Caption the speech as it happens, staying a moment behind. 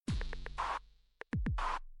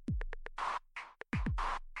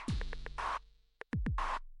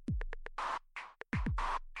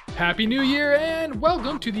Happy New Year and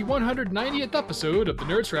welcome to the 190th episode of the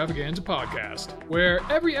Nerdstravaganza podcast, where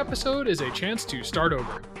every episode is a chance to start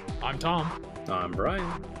over. I'm Tom. I'm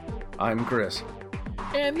Brian. I'm Chris.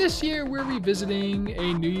 And this year we're revisiting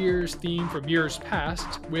a New Year's theme from years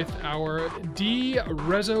past with our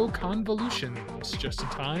De-Reso-Convo-lutions, just in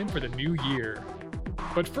time for the new year.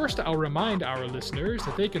 But first, I'll remind our listeners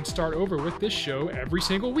that they can start over with this show every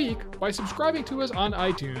single week by subscribing to us on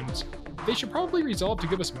iTunes. They should probably resolve to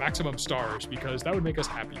give us maximum stars, because that would make us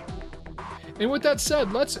happy. And with that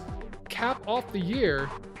said, let's cap off the year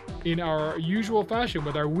in our usual fashion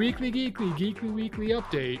with our weekly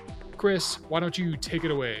update. Chris, why don't you take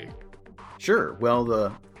it away? Sure. Well,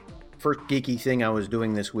 the first geeky thing I was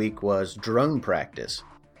doing this week was drone practice.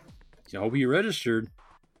 I'll be registered.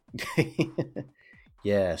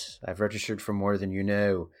 Yes, I've registered for more than you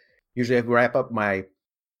know. Usually I wrap up my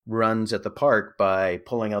runs at the park by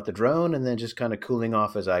pulling out the drone and then just kind of cooling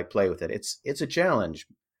off as I play with it. It's a challenge.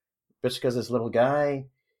 Just because this little guy,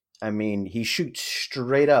 he shoots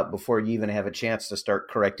straight up before you even have a chance to start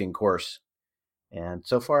correcting course. And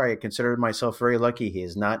so far, I consider myself very lucky he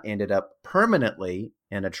has not ended up permanently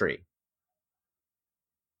in a tree.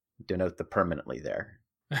 Denote the permanently there.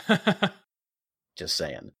 Just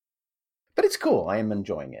saying. But it's cool. I am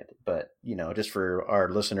enjoying it. But, just for our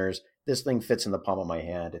listeners, this thing fits in the palm of my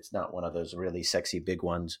hand. It's not one of those really sexy big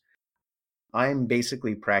ones. I'm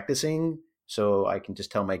basically practicing so I can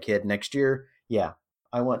just tell my kid next year, yeah,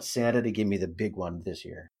 I want Santa to give me the big one this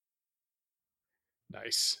year.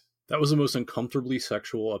 Nice. That was the most uncomfortably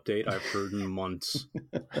sexual update I've heard in months.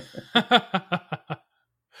 I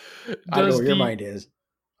know where your mind is.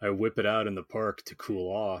 I whip it out in the park to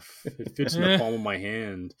cool off. It fits in the palm of my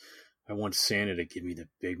hand. I want Santa to give me the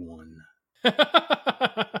big one.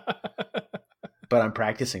 But I'm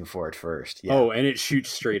practicing for it first. Yeah. Oh, and it shoots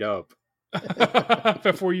straight up.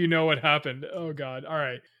 Before you know what happened. Oh, God. All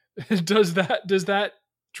right. Does that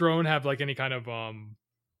drone have like any kind of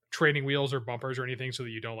training wheels or bumpers or anything so that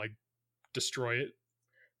you don't like destroy it?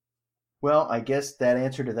 Well, I guess that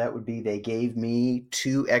answer to that would be they gave me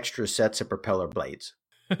 2 extra sets of propeller blades.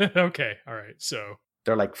 Okay. All right. So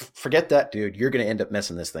they're like, forget that, dude. You're going to end up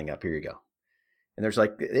messing this thing up. Here you go. And there's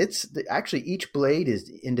it's actually each blade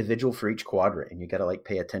is individual for each quadrant. And you got to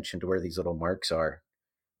pay attention to where these little marks are.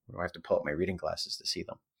 I have to pull up my reading glasses to see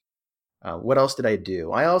them. What else did I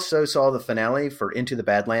do? I also saw the finale for Into the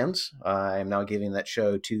Badlands. I am now giving that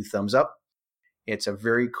show 2 thumbs up. It's a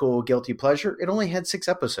very cool guilty pleasure. It only had 6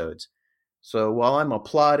 episodes. So while I'm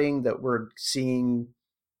applauding that we're seeing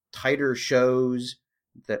tighter shows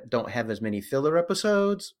that don't have as many filler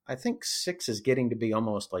episodes, I think 6 is getting to be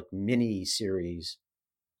almost like mini series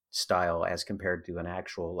style as compared to an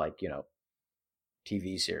actual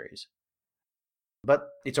TV series. But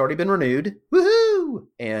it's already been renewed. Woohoo!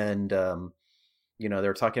 And,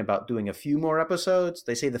 they're talking about doing a few more episodes.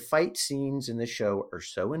 They say the fight scenes in this show are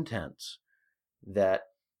so intense that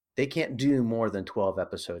they can't do more than 12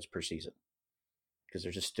 episodes per season. Because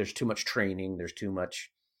there's too much training. There's too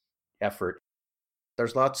much effort.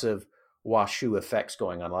 There's lots of washu effects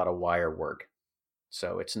going on, a lot of wire work.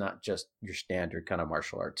 So it's not just your standard kind of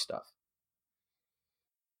martial arts stuff.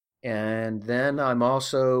 And then I'm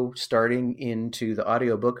also starting into the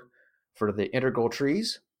audiobook for The Integral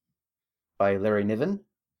Trees by Larry Niven.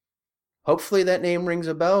 Hopefully that name rings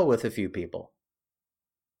a bell with a few people.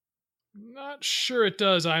 Not sure it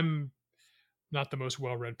does. I'm not the most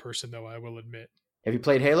well-read person, though, I will admit. Have you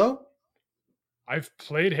played Halo? I've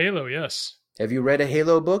played Halo, yes. Have you read a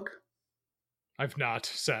Halo book? I've not,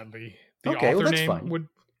 sadly. Okay, well, that's fine.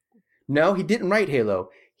 No, he didn't write Halo.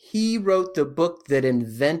 He wrote the book that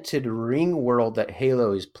invented Ringworld that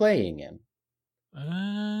Halo is playing in.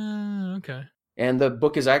 Okay. And the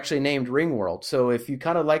book is actually named Ringworld. So if you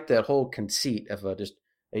kind of like that whole conceit of just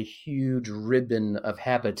a huge ribbon of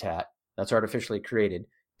habitat that's artificially created,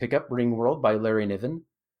 pick up Ringworld by Larry Niven.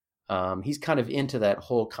 He's kind of into that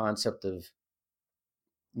whole concept of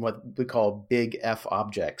what we call big F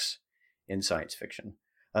objects in science fiction.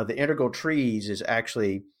 The Integral Trees is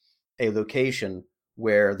actually a location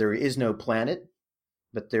where there is no planet,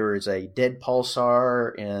 but there is a dead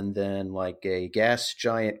pulsar and then a gas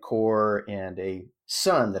giant core and a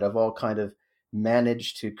sun that have all kind of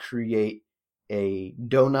managed to create a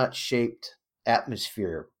donut-shaped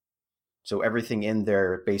atmosphere. So everything in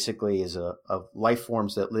there basically is of life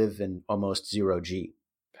forms that live in almost 0G.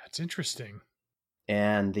 That's interesting.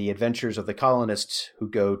 And the adventures of the colonists who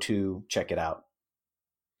go to check it out.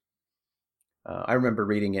 I remember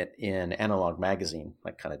reading it in Analog Magazine.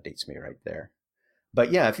 That kind of dates me right there.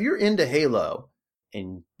 But yeah, if you're into Halo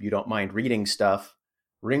and you don't mind reading stuff,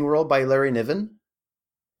 Ringworld by Larry Niven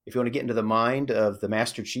If you want to get into the mind of the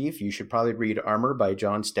Master Chief, you should probably read Armor by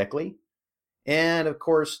John Steckley. And of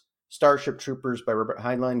course, Starship Troopers by Robert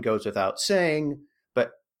Heinlein goes without saying,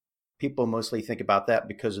 but people mostly think about that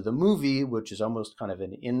because of the movie, which is almost kind of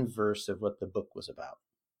an inverse of what the book was about.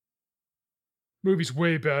 Movie's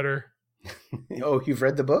way better. Oh, you've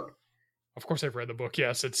read the book? Of course I've read the book.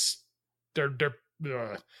 Yes, they're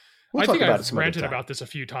We'll I talk think about I've it some other ranted time. about this a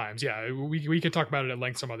few times. Yeah, we could talk about it at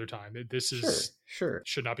length some other time. This is Sure.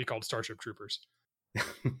 should not be called Starship Troopers.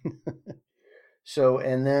 So,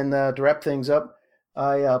 and then to wrap things up,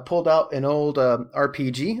 I pulled out an old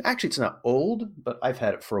RPG. Actually, it's not old, but I've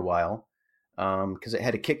had it for a while because it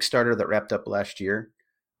had a Kickstarter that wrapped up last year.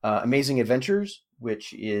 Amazing Adventures,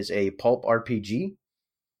 which is a pulp RPG,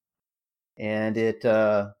 and it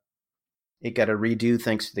got a redo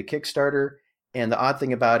thanks to the Kickstarter. And the odd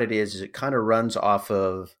thing about it is it kind of runs off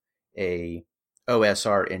of a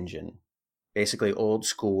OSR engine, basically old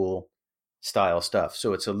school style stuff.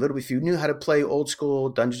 So it's a little, if you knew how to play old school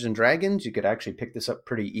Dungeons and Dragons, you could actually pick this up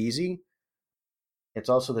pretty easy. It's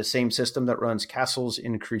also the same system that runs Castles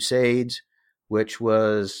in Crusades, which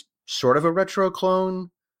was sort of a retro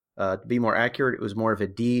clone. To be more accurate, it was more of a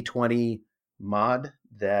D20 mod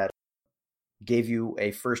that gave you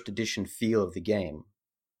a first edition feel of the game.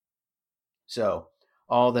 So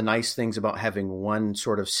all the nice things about having one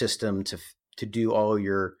sort of system to do all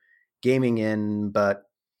your gaming in, but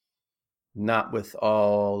not with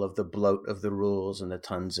all of the bloat of the rules and the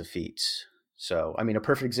tons of feats. So, I mean, a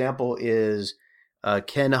perfect example is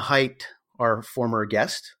Ken Hite, our former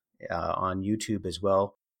guest on YouTube as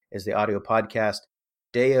well as the audio podcast,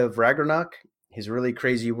 Day of Ragnarok, his really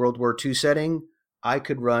crazy World War II setting, I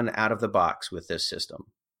could run out of the box with this system.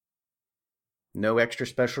 No extra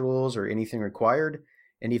special rules or anything required.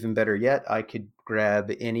 And even better yet, I could grab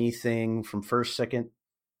anything from first, second,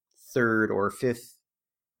 third, or fifth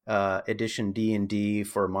edition D&D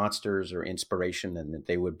for monsters or inspiration, and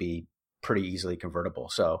they would be pretty easily convertible.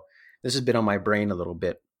 So this has been on my brain a little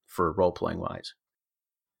bit for role-playing wise.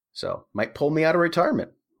 So might pull me out of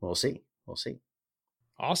retirement. We'll see.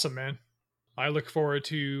 Awesome, man. I look forward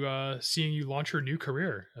to seeing you launch your new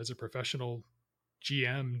career as a professional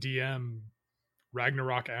GM, DM,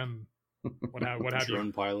 Ragnarok M. What have you?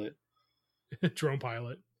 Drone pilot. Drone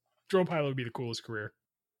pilot. Drone pilot would be the coolest career.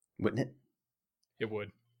 Wouldn't it? It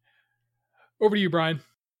would. Over to you, Brian.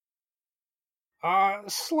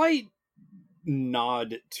 Slight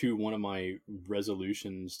nod to one of my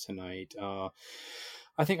resolutions tonight.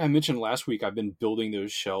 I think I mentioned last week I've been building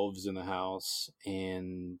those shelves in the house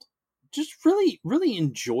and just really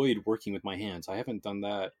enjoyed working with my hands. I haven't done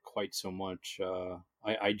that quite so much.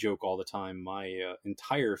 I joke all the time. My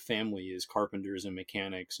entire family is carpenters and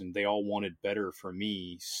mechanics, and they all wanted better for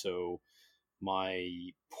me. So my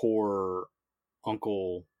poor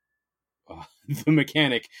uncle, the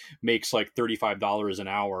mechanic, makes like $35 an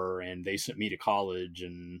hour, and they sent me to college,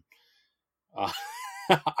 and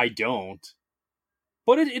I don't.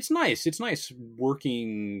 But it's nice. It's nice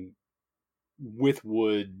working with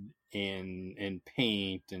wood and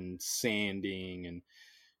paint and sanding, and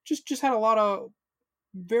just had a lot of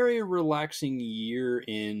very relaxing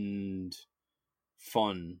year-end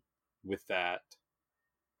fun with that.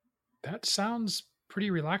 That sounds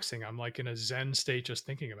pretty relaxing. I'm like in a zen state just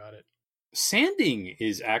thinking about it. Sanding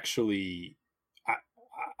is actually,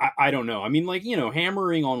 I don't know. I mean, like,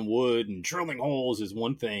 hammering on wood and drilling holes is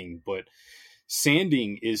one thing, but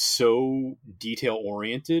sanding is so detail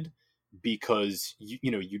oriented because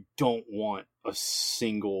you don't want a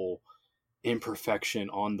single imperfection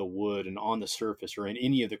on the wood and on the surface or in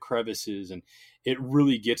any of the crevices, and it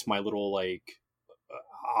really gets my little like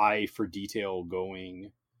eye for detail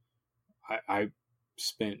going. I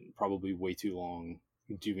spent probably way too long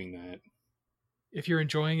doing that. If you're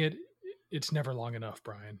enjoying it, it's never long enough,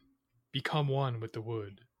 Brian. Become one with the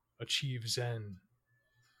wood. Achieve zen.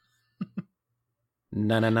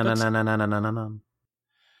 No.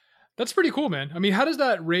 That's pretty cool, man. I mean, how does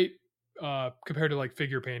that rate compared to like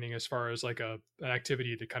figure painting as far as like an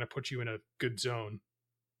activity to kind of put you in a good zone?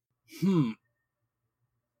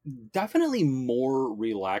 Definitely more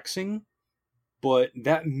relaxing, but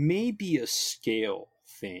that may be a scale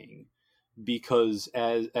thing because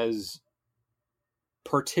as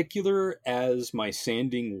particular as my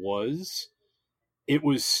sanding was, it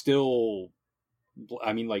was still,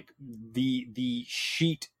 I mean, like the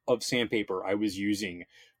sheet of sandpaper I was using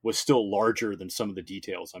was still larger than some of the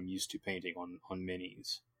details I'm used to painting on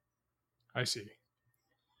minis. I see.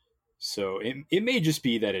 So it may just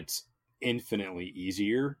be that it's infinitely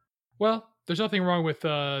easier. Well, there's nothing wrong with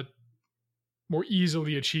more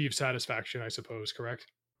easily achieved satisfaction, I suppose, correct?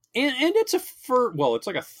 and it's it's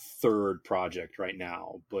like a third project right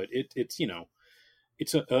now, but it's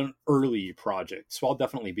it's an early project, so I'll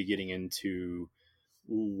definitely be getting into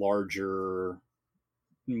larger,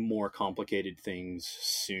 more complicated things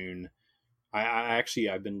soon.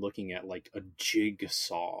 I've been looking at like a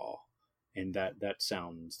jigsaw, and that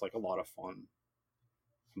sounds like a lot of fun.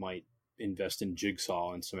 I might invest in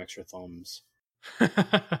jigsaw and some extra thumbs.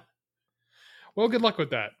 Well, good luck with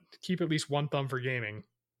that. Keep at least one thumb for gaming.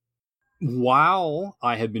 While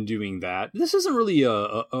I have been doing that, this isn't really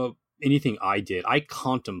a anything I did. I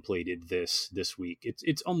contemplated this week.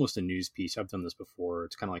 It's almost a news piece. I've done this before.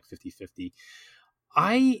 It's kind of like 50-50.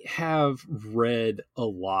 I have read a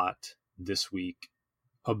lot this week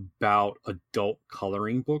about adult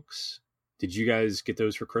coloring books. Did you guys get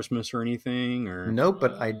those for Christmas or anything? Or Nope,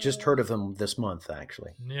 but I just heard of them this month,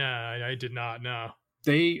 actually. Yeah, I did not know.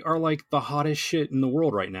 They are like the hottest shit in the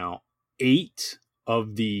world right now. 8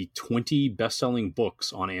 of the 20 best-selling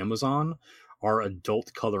books on Amazon are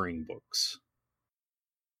adult coloring books.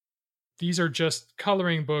 These are just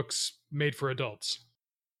coloring books made for adults.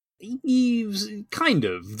 Kind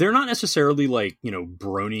of. They're not necessarily like,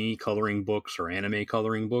 brony coloring books or anime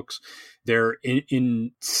coloring books. They're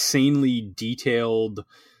insanely detailed,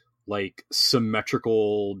 like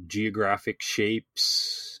symmetrical geographic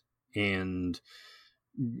shapes and,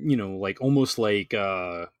 like almost like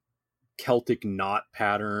Celtic knot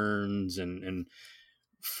patterns and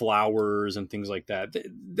flowers and things like that.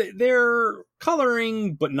 They're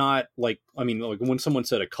coloring, but not like, like when someone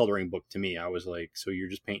said a coloring book to me, I was like, so you're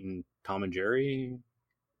just painting Tom and Jerry?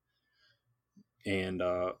 And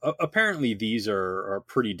apparently these are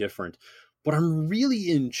pretty different, but I'm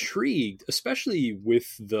really intrigued, especially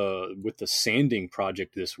with the sanding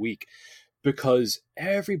project this week, because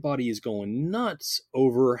everybody is going nuts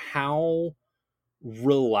over how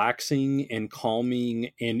relaxing and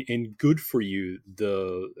calming and good for you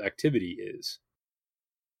the activity is.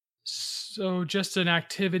 So just an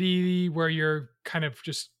activity where you're kind of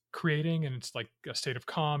just creating, and it's like a state of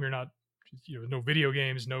calm. You're not, no video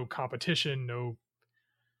games, no competition, no.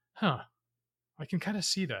 I can kind of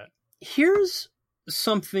see that. Here's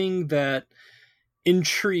something that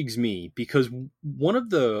intrigues me, because one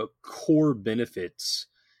of the core benefits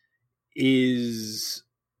is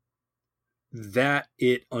that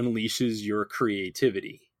it unleashes your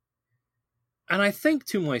creativity. And I think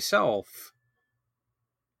to myself,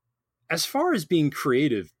 as far as being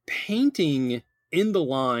creative, painting in the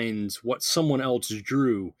lines what someone else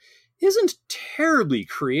drew isn't terribly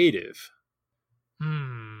creative.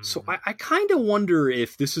 So I kind of wonder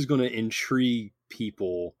if this is going to intrigue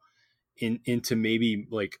people into maybe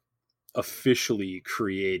like officially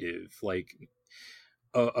creative, like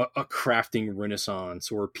a crafting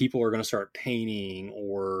renaissance, or people are going to start painting,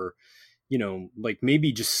 or like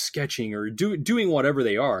maybe just sketching or doing whatever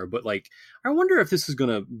they are. But like, I wonder if this is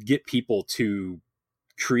going to get people to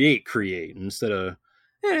create instead of,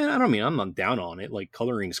 I don't mean, I'm not down on it. Like,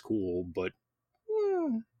 coloring's cool, but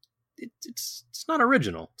it's not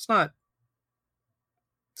original. It's not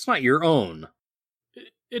your own.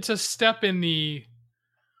 It's a step in the,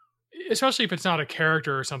 especially if it's not a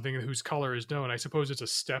character or something whose color is known. I suppose it's a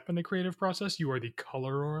step in the creative process. You are the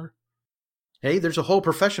colorer. Hey, there's a whole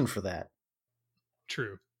profession for that.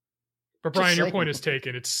 True. But Brian, your point is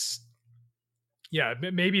taken. It's,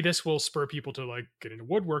 maybe this will spur people to like get into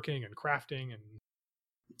woodworking and crafting. And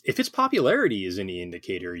if its popularity is any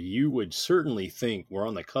indicator, you would certainly think we're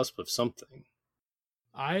on the cusp of something.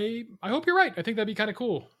 I hope you're right. I think that'd be kind of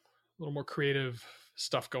cool. A little more creative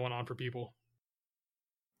stuff going on for people.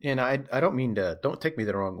 And I don't mean to, don't take me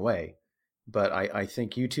the wrong way, but I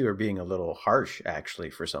think you two are being a little harsh, actually,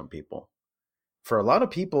 for some people. For a lot of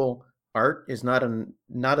people, art is not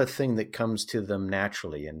a thing that comes to them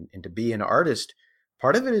naturally. And to be an artist,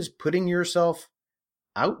 part of it is putting yourself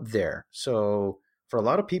out there. So for a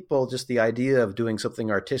lot of people, just the idea of doing something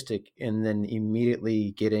artistic and then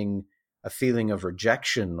immediately getting a feeling of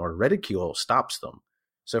rejection or ridicule stops them.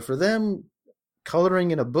 So for them,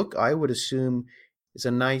 coloring in a book, I would assume, is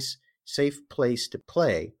a nice, safe place to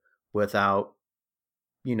play without,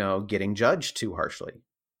 getting judged too harshly.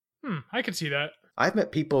 I can see that. I've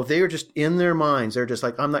met people, they are just in their minds. They're just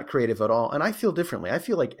like, I'm not creative at all. And I feel differently. I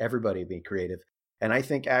feel like everybody be creative. And I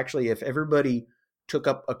think actually if everybody took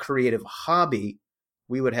up a creative hobby,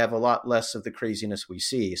 we would have a lot less of the craziness we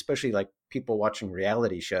see, especially like people watching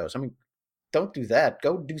reality shows. I mean, don't do that.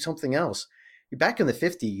 Go do something else. Back in the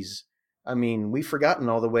 50s, I mean, we've forgotten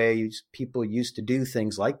all the ways people used to do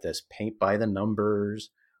things like this. Paint by the numbers,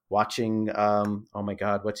 watching, oh my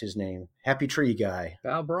God, what's his name? Happy Tree Guy.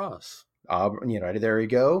 Bob Ross. There you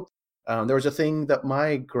go. There was a thing that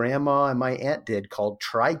my grandma and my aunt did called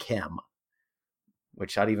trichem,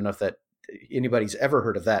 which I don't even know if that anybody's ever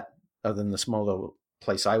heard of that other than the small little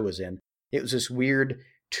place I was in. It was this weird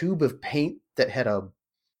tube of paint that had a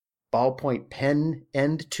ballpoint pen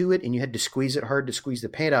end to it, and you had to squeeze it hard to squeeze the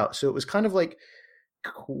paint out. So it was kind of like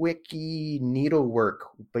quickie needlework,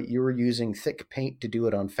 but you were using thick paint to do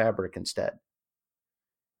it on fabric instead.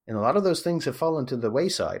 And a lot of those things have fallen to the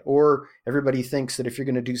wayside. Or everybody thinks that if you're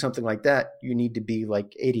going to do something like that, you need to be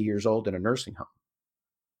like 80 years old in a nursing home.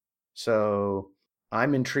 So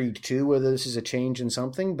I'm intrigued too whether this is a change in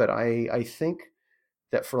something, but I think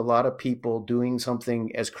that for a lot of people, doing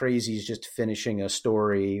something as crazy as just finishing a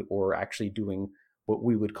story or actually doing what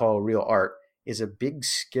we would call real art is a big,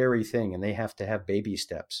 scary thing, and they have to have baby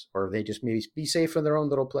steps, or they just maybe be safe in their own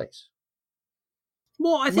little place.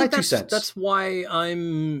 Well, I think that's why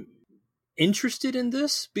I'm interested in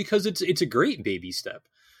this, because it's a great baby step.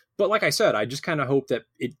 But like I said, I just kind of hope that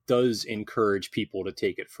it does encourage people to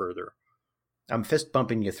take it further. I'm fist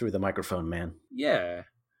bumping you through the microphone, man. Yeah.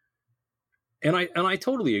 And I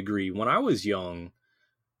totally agree. When I was young,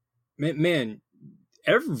 man,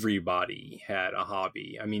 everybody had a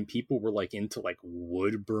hobby. I mean, people were like into like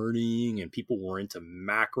wood burning, and people were into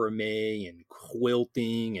macrame and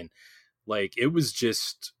quilting, and like it was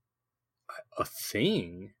just a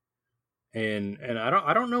thing. And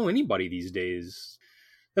I don't know anybody these days.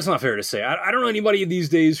 That's not fair to say. I don't know anybody these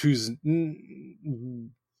days who's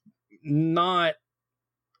not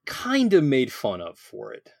kind of made fun of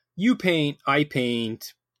for it. You paint, I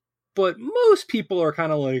paint, but most people are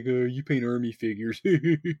kind of like, you paint army figures.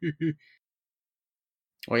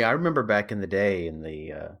 Well, yeah, I remember back in the day in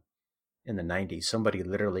the 90s, somebody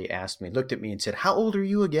literally asked me, looked at me and said, "How old are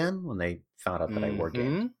you again?" when they found out that I wore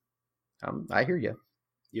games. I hear you.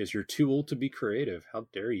 Yes, you're too old to be creative. How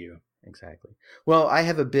dare you? Exactly. Well, I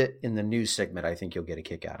have a bit in the news segment I think you'll get a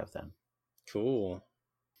kick out of then. Cool.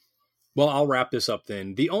 Well, I'll wrap this up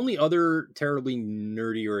then. The only other terribly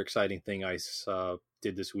nerdy or exciting thing I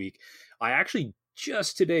did this week, I actually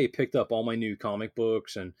just today picked up all my new comic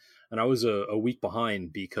books, and I was a week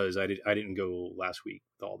behind because I didn't go last week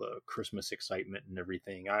with all the Christmas excitement and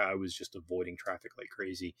everything. I was just avoiding traffic like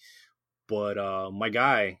crazy. But my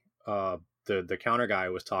guy, the counter guy,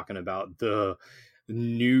 was talking about the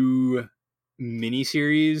new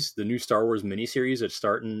miniseries, the new Star Wars miniseries that's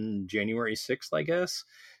starting January 6th, I guess.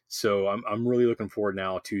 So I'm really looking forward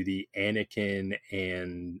now to the Anakin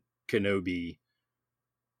and Kenobi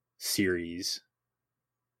series.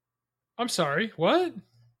 I'm sorry, what?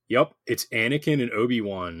 Yep, it's Anakin and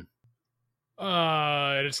Obi-Wan.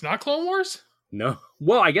 It's not Clone Wars? No.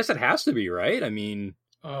 Well, I guess it has to be, right? I mean...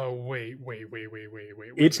 Oh, wait.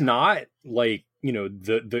 It's not like,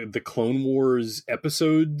 the Clone Wars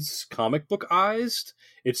episodes comic book-ized.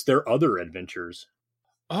 It's their other adventures.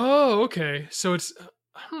 Oh, okay. So it's...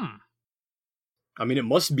 I mean, it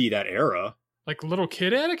must be that era. Like little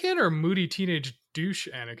kid Anakin or moody teenage douche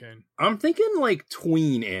Anakin? I'm thinking like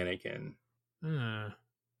tween Anakin.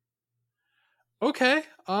 Okay.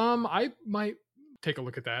 I might take a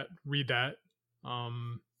look at that, read that.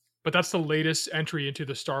 But that's the latest entry into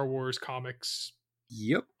the Star Wars comics.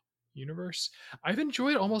 Yep. Universe. I've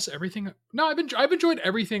enjoyed almost everything. No, I've enjoyed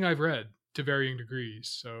everything I've read to varying degrees.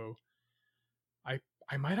 So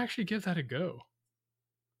I might actually give that a go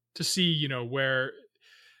to see, where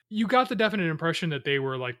you got the definite impression that they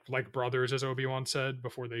were like brothers, as Obi-Wan said,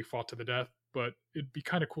 before they fought to the death. But it'd be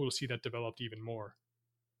kind of cool to see that developed even more.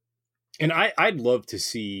 And I'd love to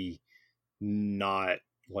see not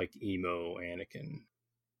like emo Anakin.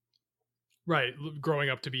 Right. Growing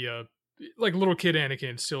up to be a like little kid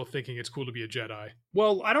Anakin, still thinking it's cool to be a Jedi.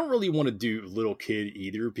 Well, I don't really want to do little kid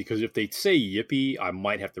either, because if they say yippee, I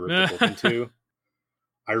might have to rip the book in two.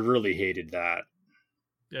 I really hated that.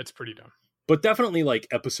 Yeah, it's pretty dumb. But definitely like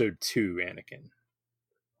episode 2 Anakin.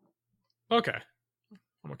 Okay.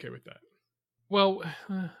 I'm okay with that. Well,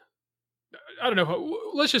 I don't know.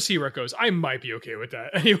 Let's just see where it goes. I might be okay with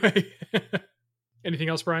that. Anyway. Anything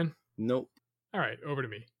else, Brian? Nope. All right, over to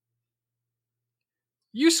me.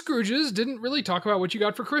 You Scrooges didn't really talk about what you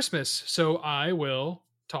got for Christmas, so I will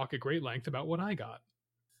talk at great length about what I got.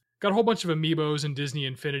 Got a whole bunch of Amiibos and Disney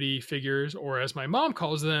Infinity figures, or as my mom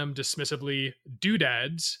calls them dismissively,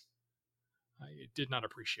 doodads. I did not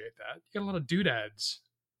appreciate that. You got a lot of doodads.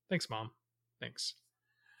 Thanks, Mom. Thanks.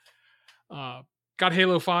 Got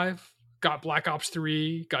Halo 5, got Black Ops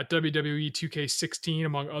 3, got WWE 2K16,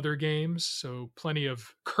 among other games. So plenty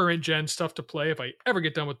of current gen stuff to play. If I ever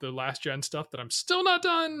get done with the last gen stuff that I'm still not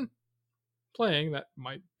done playing, that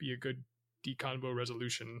might be a good De-Convo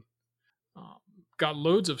resolution. Got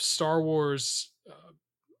loads of Star Wars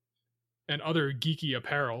and other geeky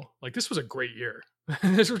apparel. Like, this was a great year.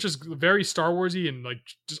 This was just very Star Warsy and like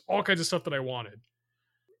just all kinds of stuff that I wanted.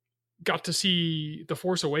 Got to see The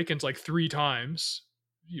Force Awakens like 3 times,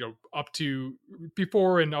 up to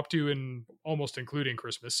before and up to and almost including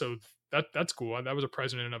Christmas. So that's cool. That was a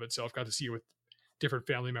present in and of itself. Got to see it with different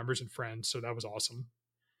family members and friends. So that was awesome.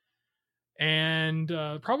 And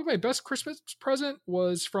probably my best Christmas present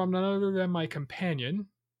was from none other than my companion.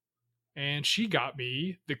 And she got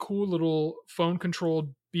me the cool little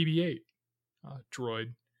phone-controlled BB-8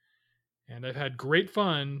 droid. And I've had great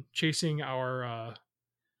fun chasing our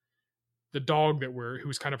the dog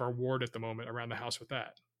who's kind of our ward at the moment around the house with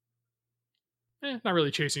that. Not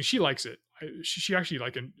really chasing. She likes it. She actually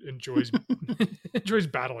like enjoys enjoys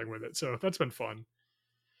battling with it. So that's been fun.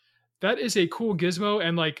 That is a cool gizmo,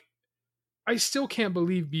 and like I still can't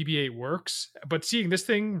believe BB-8 works. But seeing this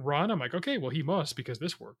thing run, I'm like, okay, well he must, because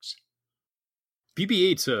this works.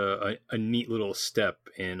 BB-8's a neat little step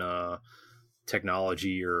in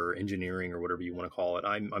technology or engineering or whatever you want to call it.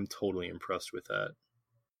 I'm totally impressed with that.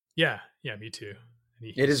 Yeah, me too.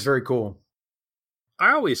 It is very cool.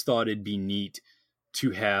 I always thought it'd be neat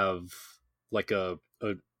to have like a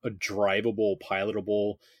drivable,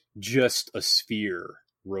 pilotable, just a sphere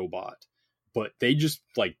robot. But they just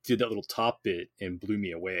like did that little top bit and blew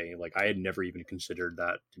me away. Like I had never even considered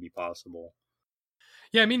that to be possible.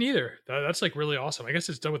 Yeah, me neither. That's like really awesome. I guess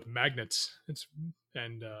it's done with magnets.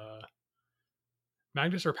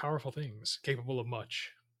 Magnets are powerful things, capable of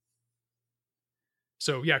much.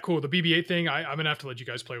 So yeah, cool. The BB-8 thing, I'm gonna have to let you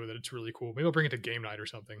guys play with it. It's really cool. Maybe I'll bring it to game night or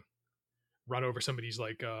something. Run over somebody's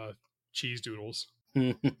like cheese doodles.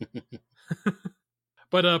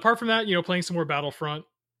 But apart from that, playing some more Battlefront,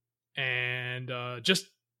 and just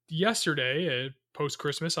yesterday, post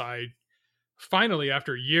Christmas, I finally,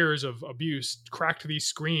 after years of abuse, cracked the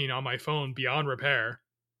screen on my phone beyond repair,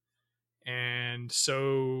 and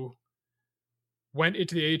so went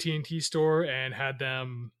into the AT&T store and had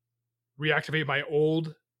them reactivate my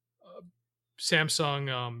old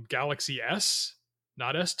Samsung Galaxy S,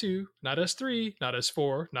 not S2, not S3, not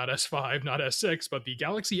S4, not S5, not S6, but the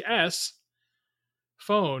Galaxy S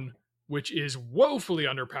phone, which is woefully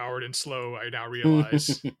underpowered and slow, I now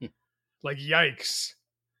realize. Like, yikes.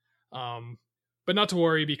 But not to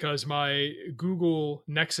worry, because my Google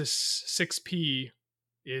Nexus 6P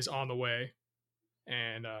is on the way.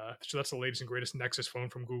 And so that's the latest and greatest Nexus phone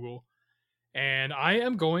from Google. And I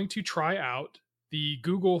am going to try out the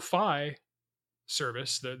Google Fi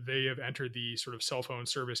service that they have entered the sort of cell phone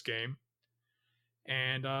service game.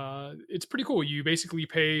 And it's pretty cool. You basically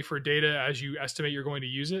pay for data as you estimate you're going to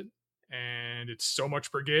use it. And it's so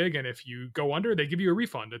much per gig. And if you go under, they give you a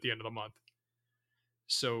refund at the end of the month.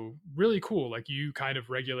 So really cool. Like, you kind of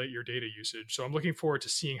regulate your data usage. So I'm looking forward to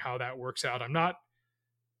seeing how that works out. I'm not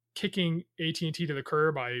kicking AT&T to the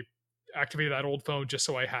curb. I activated that old phone just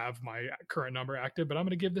so I have my current number active, but I'm going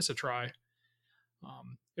to give this a try.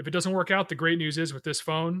 If it doesn't work out, the great news is with this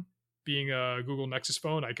phone being a Google Nexus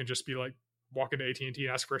phone, I can just be like, walk into AT&T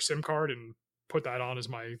and ask for a SIM card and put that on as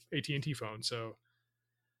my AT&T phone. So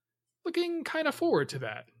looking kind of forward to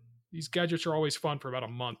that. These gadgets are always fun for about a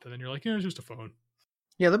month, and then you're like, it's just a phone.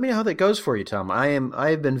 Yeah, let me know how that goes for you, Tom.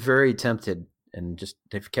 I've been very tempted and just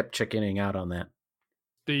they've kept chickening out on that.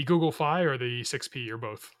 The Google Fi or the 6P, or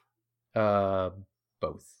both?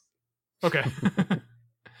 Both. Okay.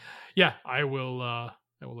 Yeah, I will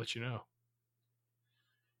let you know.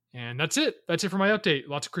 And that's it. That's it for my update.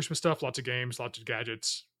 Lots of Christmas stuff, lots of games, lots of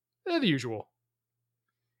gadgets. The usual.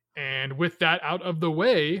 And with that out of the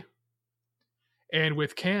way, and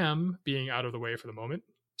with Cam being out of the way for the moment,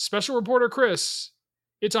 special reporter Chris,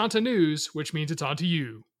 it's on to news, which means it's on to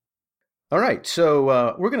you. All right,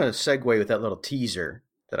 so we're going to segue with that little teaser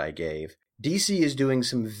that I gave. DC is doing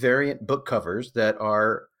some variant book covers that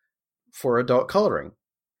are for adult coloring.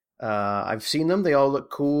 I've seen them. They all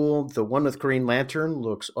look cool. The one with Green Lantern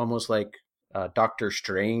looks almost like Doctor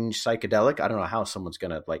Strange psychedelic. I don't know how someone's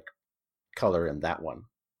going to like color in that one.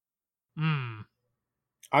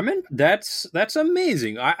 I mean, that's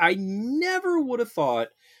amazing. I never would have thought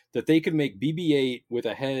that they could make BB-8 with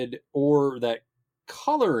a head, or that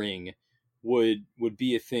coloring would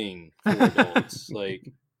be a thing for adults.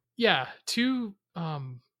 Like, yeah,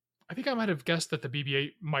 I think I might have guessed that the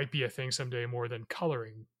BB-8 might be a thing someday more than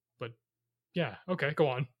coloring, but yeah, okay, go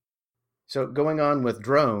on. So going on with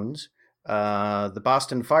drones, the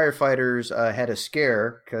Boston firefighters had a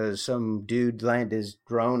scare because some dude landed his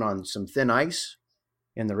drone on some thin ice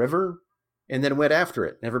in the river and then went after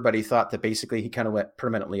it. Everybody thought that basically he kind of went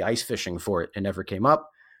permanently ice fishing for it and never came up.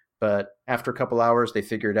 But after a couple hours, they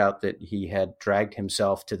figured out that he had dragged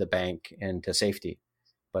himself to the bank and to safety.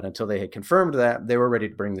 But until they had confirmed that, they were ready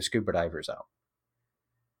to bring the scuba divers out.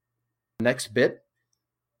 Next bit.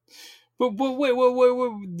 But wait,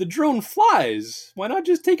 the drone flies. Why not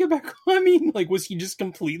just take it back? I mean, like, was he just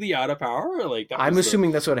completely out of power? Like, I'm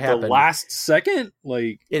assuming that's what happened. The last second?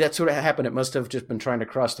 Like, yeah, that's what happened. It must have just been trying to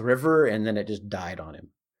cross the river, and then it just died on him.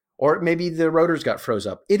 Or maybe the rotors got froze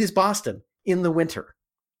up. It is Boston in the winter.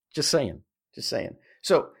 Just saying.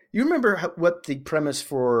 So you remember what the premise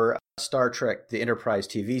for Star Trek, the Enterprise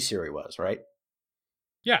TV series was, right?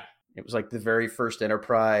 Yeah. It was like the very first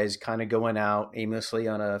Enterprise kind of going out aimlessly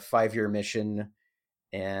on a 5-year mission.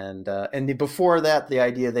 And before that, the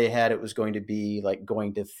idea they had, it was going to be like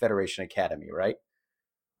going to Federation Academy, right?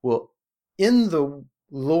 Well, in the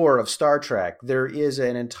lore of Star Trek, there is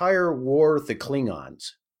an entire war with the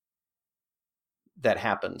Klingons that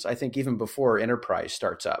happens. I think even before Enterprise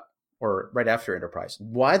starts up, or right after Enterprise.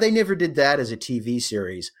 Why they never did that as a TV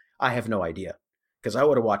series, I have no idea. Because I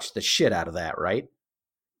would have watched the shit out of that, right?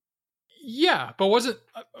 Yeah, but wasn't...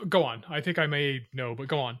 go on. I think I may know, but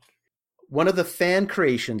go on. One of the fan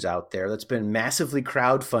creations out there that's been massively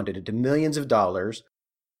crowdfunded into millions of dollars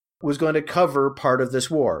was going to cover part of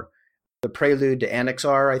this war. The Prelude to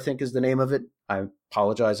Annexar, I think is the name of it. I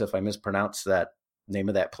apologize if I mispronounce that name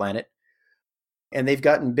of that planet. And they've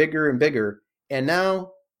gotten bigger and bigger. And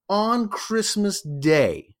now, on Christmas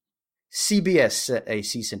Day, CBS set a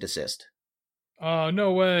cease and desist. Oh,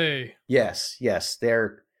 no way. Yes.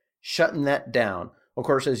 They're shutting that down. Of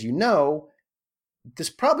course, as you know, this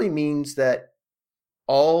probably means that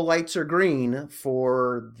all lights are green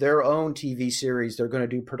for their own TV series. They're going to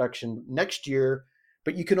do production next year,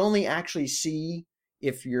 but you can only actually see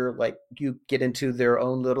if you're like, you get into their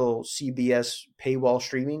own little CBS paywall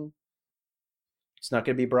streaming. It's not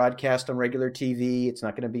going to be broadcast on regular TV. It's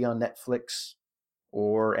not going to be on Netflix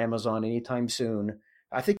or Amazon anytime soon.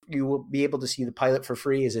 I think you will be able to see the pilot for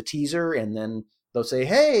free as a teaser, and then they'll say,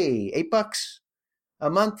 "Hey, $8 a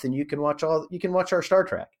month, and you can watch our Star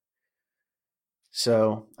Trek."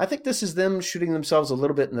 So I think this is them shooting themselves a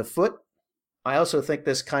little bit in the foot. I also think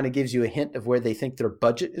this kind of gives you a hint of where they think their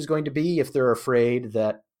budget is going to be if they're afraid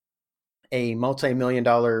that a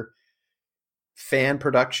multi-million-dollar fan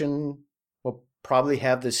production will probably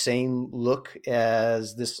have the same look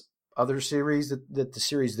as this other series that the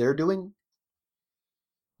series they're doing.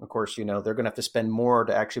 Of course, they're going to have to spend more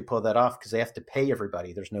to actually pull that off because they have to pay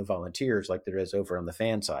everybody. There's no volunteers like there is over on the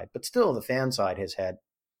fan side. But still, the fan side has had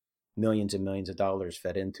millions and millions of dollars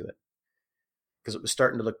fed into it because it was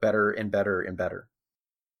starting to look better and better and better.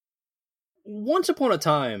 Once upon a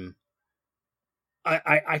time,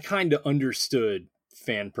 I kind of understood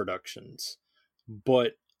fan productions,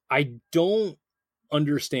 but I don't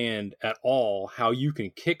understand at all how you can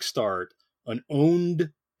kickstart an owned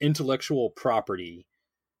intellectual property,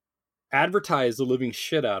 advertise the living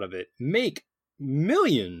shit out of it, make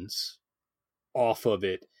millions off of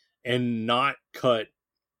it, and not cut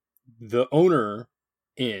the owner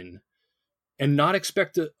in and not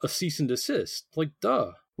expect a cease and desist. Like,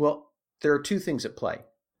 duh. Well, there are two things at play.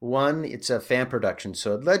 One, it's a fan production.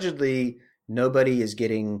 So allegedly, nobody is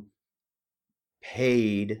getting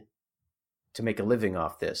paid to make a living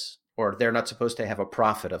off this, or they're not supposed to have a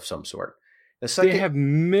profit of some sort. The second, they have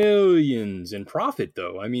millions in profit,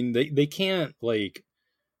 though. I mean, they can't, like,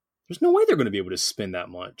 there's no way they're going to be able to spend that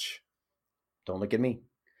much. Don't look at me.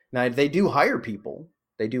 Now, they do hire people.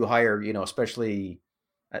 They do hire, especially,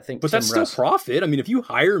 I think. But that's still profit. I mean, if you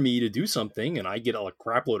hire me to do something and I get a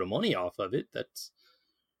crap load of money off of it, that's...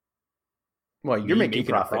 Well, you're making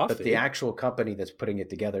profit, but the actual company that's putting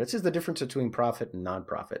it together. This is the difference between profit and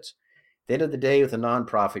non-profits. At the end of the day, with a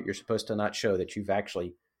non-profit, you're supposed to not show that you've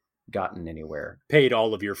actually gotten anywhere. Paid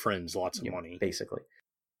all of your friends lots of money. Basically.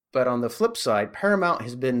 But on the flip side, Paramount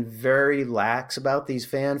has been very lax about these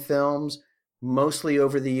fan films, mostly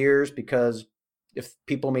over the years, because if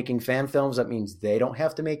people making fan films, that means they don't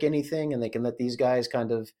have to make anything and they can let these guys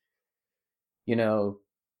kind of,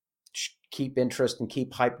 keep interest and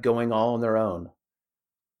keep hype going all on their own.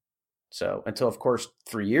 So until, of course,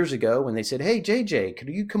 3 years ago when they said, "Hey, JJ, could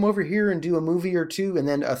you come over here and do a movie or two?" And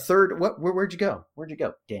then a third, where'd you go? Where'd you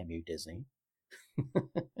go? Damn you, Disney.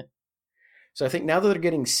 So I think now that they're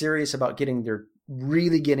getting serious about they're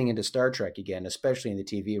really getting into Star Trek again, especially in the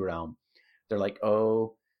TV realm, they're like,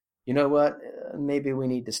 oh, you know what? Maybe we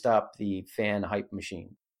need to stop the fan hype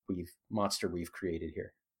machine we've created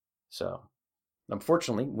here. So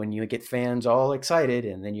unfortunately, when you get fans all excited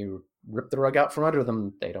and then you rip the rug out from under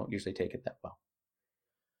them, they don't usually take it that well.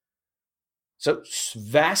 So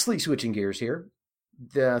vastly switching gears here.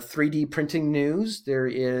 The 3D printing news. There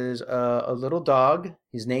is a little dog.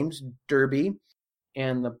 His name's Derby.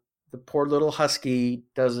 And the poor little husky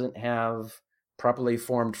doesn't have properly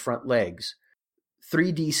formed front legs.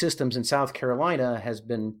 3D Systems in South Carolina has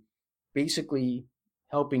been basically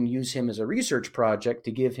helping use him as a research project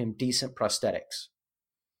to give him decent prosthetics.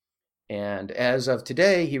 And as of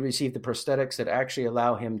today, he received the prosthetics that actually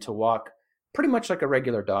allow him to walk pretty much like a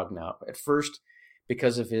regular dog now. At first,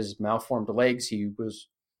 because of his malformed legs, he was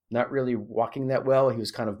not really walking that well. He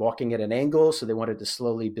was kind of walking at an angle, so they wanted to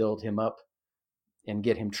slowly build him up and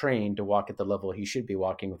get him trained to walk at the level he should be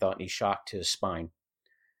walking without any shock to his spine.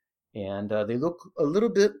 And they look a little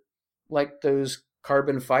bit like those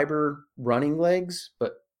carbon fiber running legs,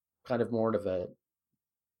 but kind of more of a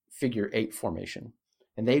figure 8 formation.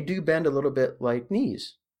 And they do bend a little bit like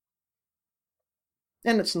knees.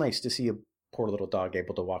 And it's nice to see a poor little dog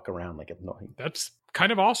able to walk around like a nothing. That's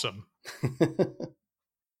kind of awesome.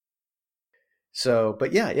 So,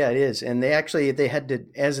 but yeah, it is. And they had to,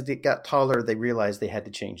 as it got taller, they realized they had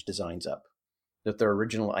to change designs up. That their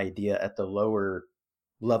original idea at the lower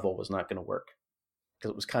level was not going to work.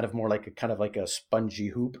 Because it was kind of like a spongy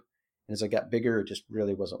hoop. And as I got bigger, it just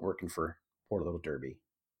really wasn't working for poor little Derby.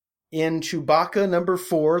 In Chewbacca number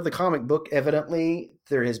 4, the comic book, evidently,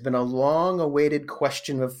 there has been a long-awaited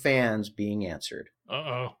question of fans being answered.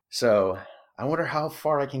 Uh-oh. So, I wonder how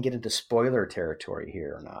far I can get into spoiler territory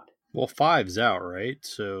here or not. Well, 5's out, right?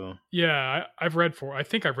 So yeah, I've read 4. I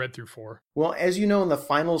think I've read through 4. Well, as you know, in the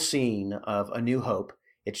final scene of A New Hope,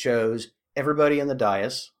 it shows everybody on the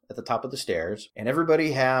dais at the top of the stairs, and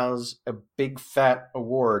everybody has a big fat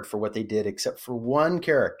award for what they did except for one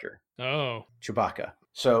character. Oh. Chewbacca.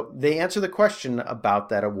 So they answer the question about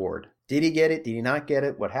that award. Did he get it? Did he not get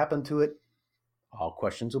it? What happened to it? All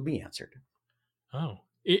questions will be answered. Oh.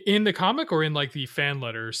 In the comic or in like the fan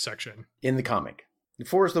letters section? In the comic.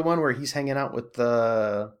 4 is the one where he's hanging out with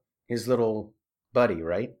his little buddy,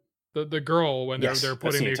 right? The girl when they're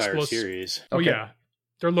putting the entire explosives. series. Oh Okay. yeah.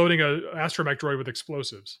 They're loading a astromech droid with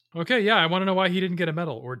explosives. Okay, yeah, I want to know why he didn't get a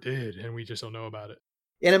medal, or did, and we just don't know about it.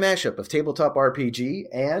 In a mashup of tabletop RPG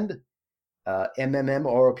and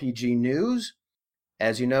MMORPG news,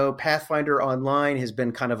 as you know, Pathfinder Online has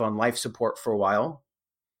been kind of on life support for a while.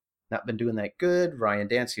 Not been doing that good. Ryan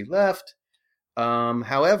Dancy left.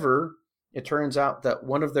 However, it turns out that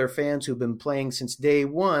one of their fans who've been playing since day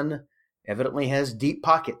one evidently has deep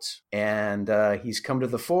pockets. And he's come to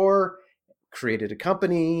the fore, created a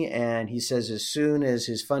company, and he says as soon as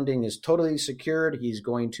his funding is totally secured, he's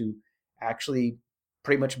going to actually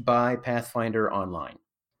pretty much buy Pathfinder Online.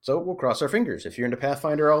 So we'll cross our fingers. If you're into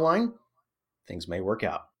Pathfinder Online, things may work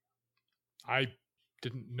out. I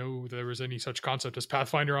didn't know there was any such concept as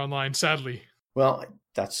Pathfinder Online, sadly. Well,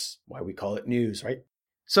 that's why we call it news, right?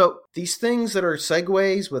 So these things that are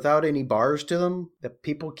segways without any bars to them that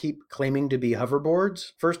people keep claiming to be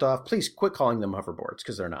hoverboards, first off, please quit calling them hoverboards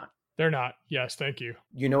because they're not. They're not. Yes, thank you.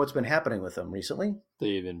 You know what's been happening with them recently?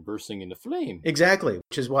 They've been bursting into flame. Exactly,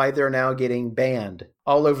 which is why they're now getting banned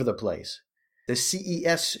all over the place. The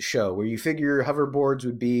CES show where you figure hoverboards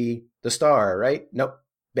would be the star, right? Nope,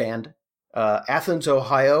 banned. Athens,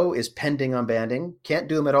 Ohio is pending on banning. Can't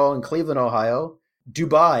do them at all in Cleveland, Ohio.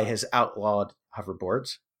 Dubai has outlawed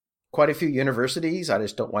hoverboards. Quite a few universities. I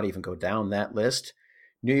just don't want to even go down that list.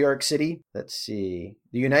 New York City. Let's see.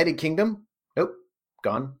 The United Kingdom. Nope,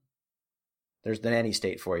 gone. There's the nanny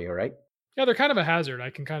state for you, right? Yeah, they're kind of a hazard.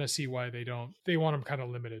 I can kind of see why they want them kind of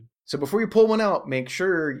limited. So before you pull one out, make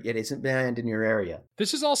sure it isn't banned in your area.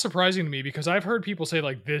 This is all surprising to me because I've heard people say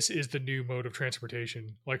like this is the new mode of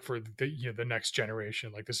transportation, like for the next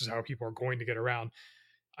generation. Like this is how people are going to get around.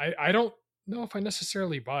 I don't know if I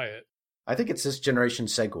necessarily buy it. I think it's this generation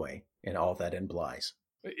Segway and all that implies.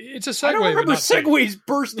 It's a Segway. I don't remember but not Segways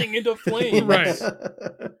bursting into flame. Right.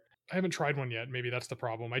 I haven't tried one yet. Maybe that's the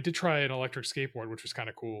problem. I did try an electric skateboard, which was kind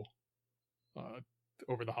of cool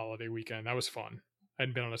over the holiday weekend. That was fun. I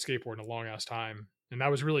hadn't been on a skateboard in a long ass time, and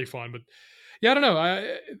that was really fun. But yeah, I don't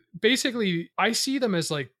know. Basically, I see them as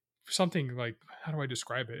like something like, how do I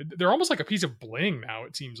describe it? They're almost like a piece of bling now,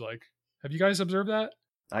 it seems like. Have you guys observed that?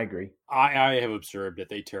 I agree. I have observed that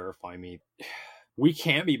they terrify me. We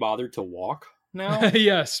can't be bothered to walk now.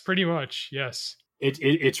 Yes, pretty much. Yes.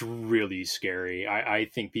 It's really scary. I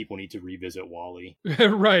think people need to revisit Wall-E.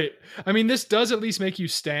 Right. I mean, this does at least make you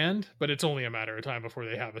stand, but it's only a matter of time before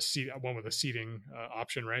they have one with a seating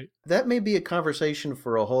option, right? That may be a conversation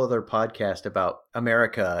for a whole other podcast about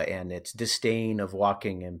America and its disdain of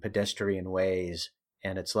walking in pedestrian ways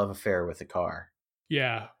and its love affair with the car.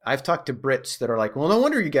 Yeah. I've talked to Brits that are like, well, no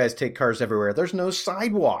wonder you guys take cars everywhere. There's no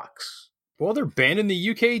sidewalks. Well, they're banned in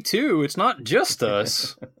the UK too. It's not just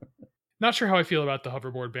us. Not sure how I feel about the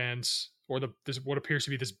hoverboard bans or what appears to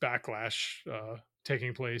be this backlash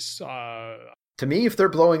taking place. To me, if they're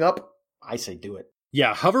blowing up, I say do it.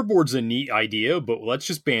 Yeah, hoverboard's a neat idea, but let's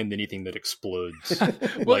just ban anything that explodes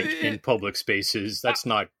in public spaces. That's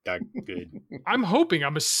not that good. I'm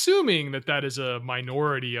assuming that is a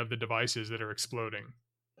minority of the devices that are exploding.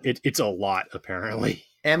 It's a lot, apparently.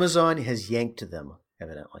 Amazon has yanked them,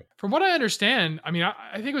 evidently. From what I understand, I mean,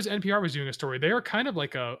 I think it was NPR was doing a story. They are kind of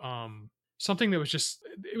like a something that was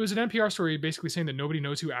it was an NPR story basically saying that nobody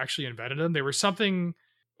knows who actually invented them. They were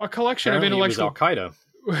a collection apparently of intellectual... It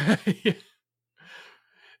was Al-Qaeda.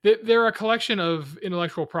 They're a collection of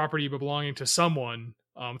intellectual property belonging to someone,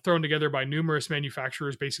 thrown together by numerous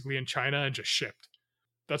manufacturers, basically in China, and just shipped.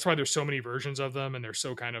 That's why there's so many versions of them, and they're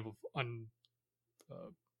so kind of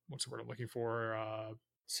what's the word I'm looking for?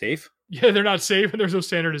 Safe? Yeah, they're not safe, and there's no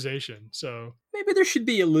standardization. So maybe there should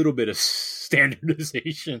be a little bit of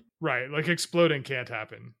standardization. Right, like exploding can't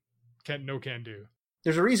happen. Can do.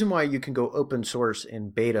 There's a reason why you can go open source in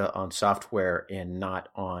beta on software and not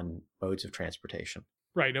on modes of transportation.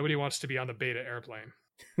 Right, nobody wants to be on the beta airplane.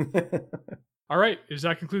 All right, does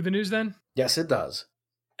that conclude the news then? Yes, it does.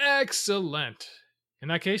 Excellent. In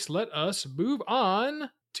that case, let us move on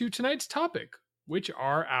to tonight's topic, which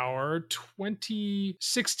are our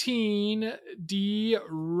 2016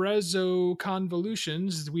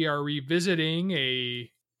 De-Reso-Convo-lutions. We are revisiting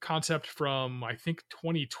a concept from, I think,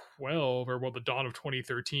 2012, or the dawn of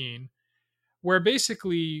 2013, where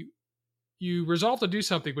basically you resolve to do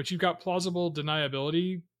something, but you've got plausible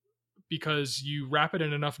deniability because you wrap it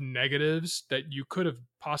in enough negatives that you could have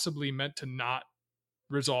possibly meant to not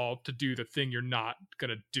resolve to do the thing you're not going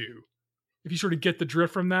to do. If you sort of get the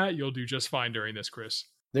drift from that, you'll do just fine during this, Chris.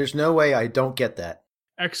 There's no way I don't get that.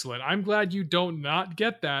 Excellent. I'm glad you don't not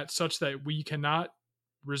get that, such that we cannot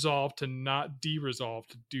resolve to not de-resolve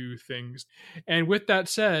to do things. And with that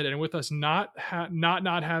said, and with us not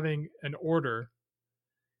having an order,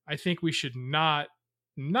 I think we should not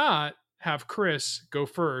have Chris go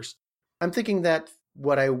first. I'm thinking that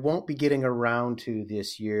what I won't be getting around to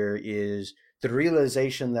this year is the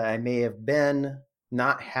realization that I may have been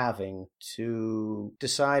not having to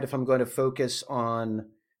decide if I'm going to focus on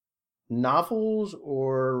novels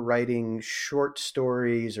or writing short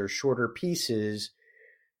stories or shorter pieces,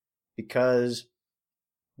 because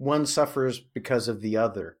one suffers because of the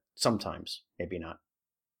other. Sometimes, maybe not.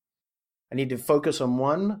 I need to focus on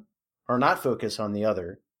one or not focus on the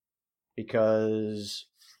other, because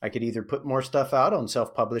I could either put more stuff out on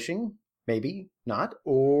self-publishing, maybe not,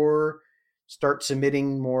 or start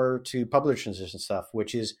submitting more to publishers and stuff,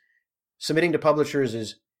 which is, submitting to publishers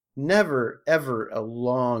is never, ever a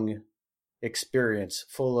long experience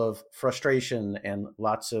full of frustration and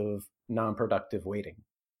lots of non-productive waiting.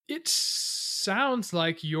 It sounds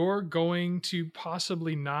like you're going to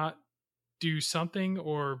possibly not do something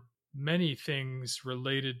or many things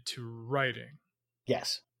related to writing.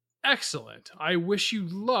 Yes. Excellent. I wish you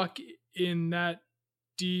luck in that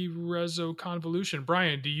De-Reso-Convo-lution.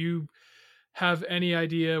 Brian, do you have any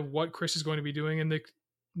idea what Chris is going to be doing in the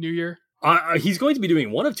new year? He's going to be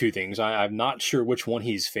doing one of two things. I'm not sure which one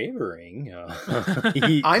he's favoring.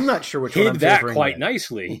 I'm not sure which one I'm favoring. Hid that yet. quite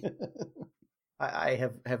nicely. I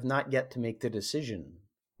have not yet to make the decision.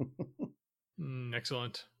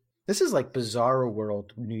 Excellent. This is like Bizarro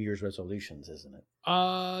World New Year's resolutions, isn't it?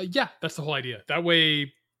 Yeah, that's the whole idea. That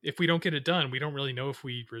way, if we don't get it done, we don't really know if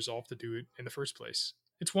we resolve to do it in the first place.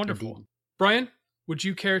 It's wonderful. Indeed. Brian, would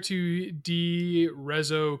you care to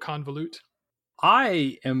de-reso-convolute?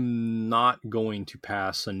 I am not going to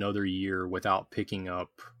pass another year without picking up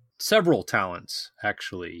several talents,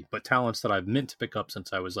 actually, but talents that I've meant to pick up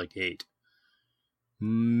since I was like 8.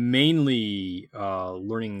 Mainly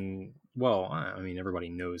learning, well, I mean, everybody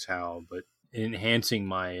knows how, but enhancing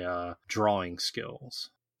my drawing skills.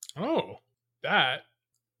 Oh, that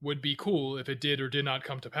would be cool if it did or did not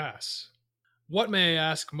come to pass. What, may I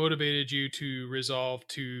ask, motivated you to resolve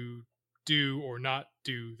to do or not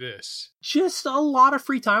do this? Just a lot of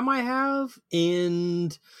free time I have,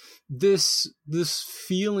 and this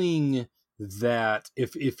feeling that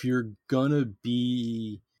if you're gonna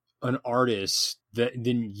be an artist,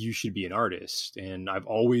 then you should be an artist. And I've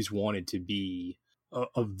always wanted to be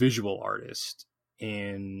a visual artist,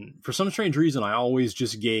 and for some strange reason I always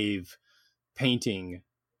just gave painting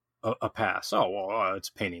a pass. Oh, well, it's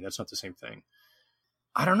painting, that's not the same thing.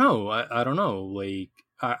 I don't know. I don't know. Like,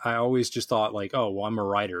 I always just thought like, oh, well, I'm a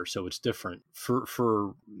writer, so it's different.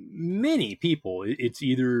 For many people, it's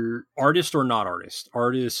either artist or not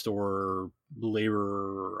artist or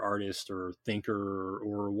laborer, artist or thinker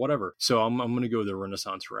or whatever. So I'm going to go the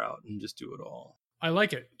Renaissance route and just do it all. I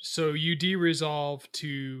like it. So you de-resolve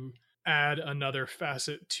to add another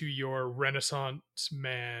facet to your Renaissance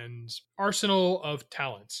man's arsenal of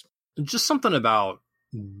talents. Just something about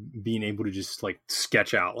being able to just like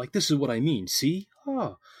sketch out, like, this is what I mean. See?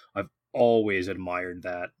 Oh, I've always admired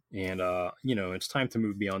that. And, it's time to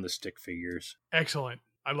move beyond the stick figures. Excellent.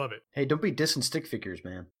 I love it. Hey, don't be dissing stick figures,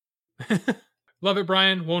 man. Love it,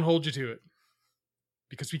 Brian. Won't hold you to it.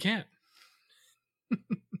 Because we can't.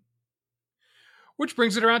 Which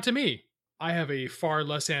brings it around to me. I have a far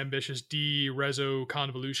less ambitious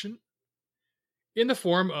De-Reso-Convo-lution in the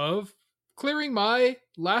form of clearing my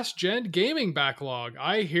last-gen gaming backlog.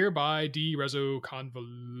 I hereby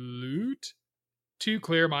De-Reso-Convolute to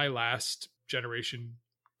clear my last generation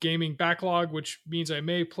gaming backlog, which means I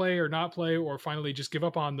may play or not play or finally just give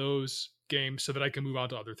up on those games so that I can move on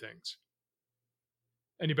to other things.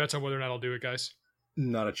 Any bets on whether or not I'll do it, guys?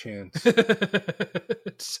 Not a chance.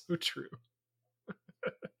 It's so true.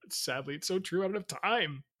 Sadly, it's so true. I don't have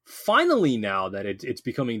time. Finally, now that it's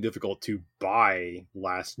becoming difficult to buy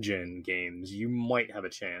last gen games, you might have a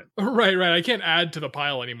chance. Right. I can't add to the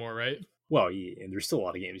pile anymore, right? Well, yeah, and there's still a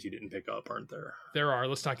lot of games you didn't pick up, aren't there? There are.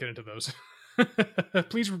 Let's not get into those.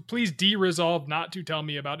 Please de-resolve not to tell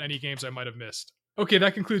me about any games I might have missed. Okay,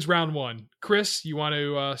 that concludes round one. Chris, you want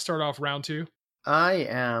to start off round two? I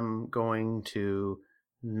am going to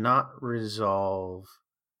not resolve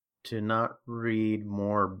to not read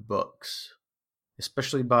more books,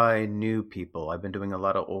 especially by new people. I've been doing a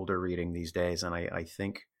lot of older reading these days, and I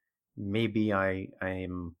think maybe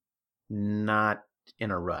I'm not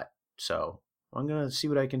in a rut. So I'm going to see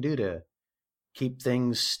what I can do to keep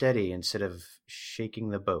things steady instead of shaking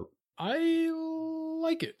the boat. I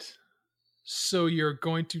like it. So you're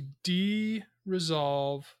going to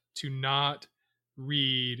de-resolve to not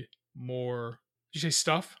read more. Did you say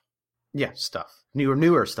stuff? Yeah, stuff.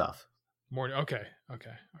 Newer stuff. More. Okay.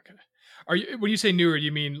 Are you, when you say newer, do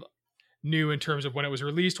you mean new in terms of when it was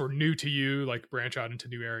released, or new to you, like branch out into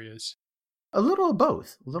new areas? A little of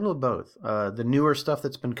both. The newer stuff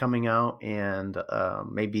that's been coming out, and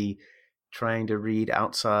maybe trying to read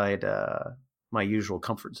outside my usual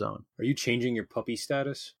comfort zone. Are you changing your puppy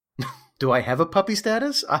status? Do I have a puppy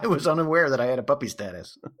status? I was unaware that I had a puppy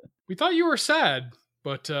status. We thought you were sad,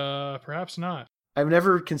 but perhaps not. I've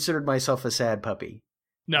never considered myself a sad puppy.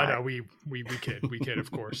 No, we kid,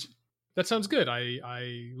 of course. That sounds good.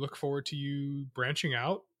 I look forward to you branching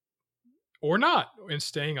out, or not, and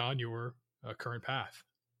staying on your current path,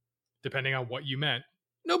 depending on what you meant.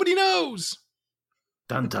 Nobody knows.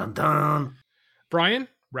 Dun dun dun. Brian,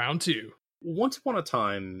 round two. Once upon a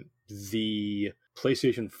time, the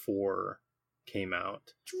PlayStation 4 came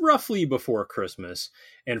out roughly before Christmas,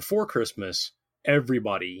 and for Christmas,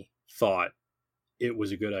 everybody thought it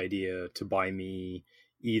was a good idea to buy me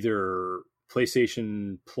either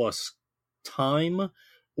PlayStation Plus Time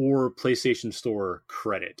or PlayStation Store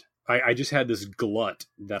credit. I just had this glut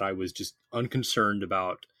that I was just unconcerned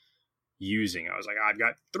about using. I was like, I've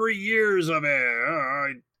got 3 years of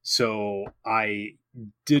it. So I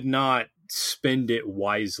did not spend it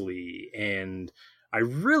wisely, and I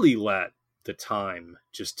really let the time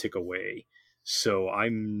just tick away. So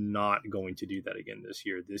I'm not going to do that again this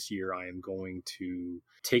year. This year I am going to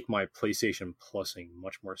take my PlayStation Plusing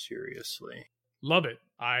much more seriously. Love it.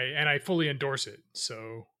 I fully endorse it.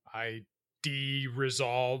 So I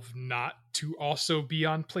de-resolve not to also be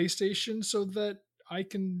on PlayStation so that I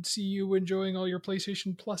can see you enjoying all your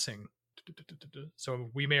PlayStation Plusing. So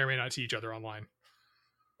we may or may not see each other online.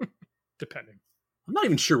 Depending. I'm not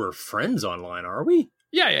even sure we're friends online, are we?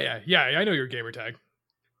 Yeah. I know your gamer tag.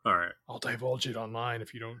 All right. I'll divulge it online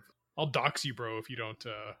if you don't. I'll dox you, bro, if you don't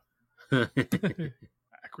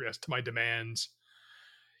acquiesce to my demands.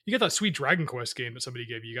 You got that sweet Dragon Quest game that somebody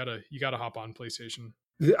gave you. You gotta hop on PlayStation.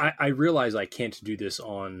 I realize I can't do this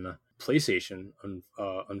on PlayStation,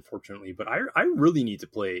 unfortunately, but I really need to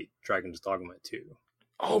play Dragon's Dogma 2.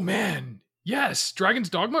 Oh man, yes, Dragon's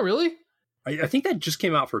Dogma, really? I think that just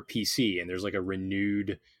came out for PC, and there's like a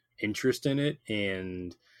renewed interest in it,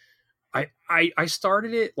 and I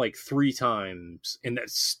started it like 3 times, and that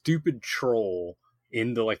stupid troll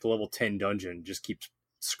in the level 10 dungeon just keeps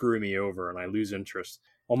screwing me over, and I lose interest.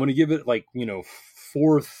 I'm going to give it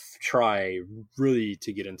 4th try really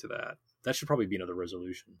to get into that. That should probably be another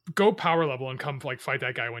resolution. Go power level and come fight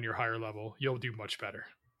that guy when you're higher level. You'll do much better.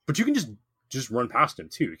 But you can just run past him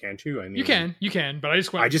too, can't you? I mean, you can, but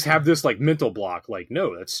I just have this mental block.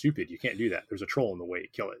 No, that's stupid. You can't do that. There's a troll in the way.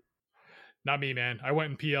 Kill it. Not me, man. I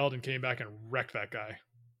went and PL'd and came back and wrecked that guy.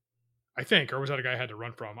 I think, or was that a guy I had to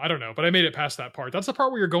run from? I don't know, but I made it past that part. That's the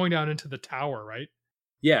part where you're going down into the tower, right?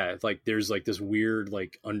 Yeah, there's this weird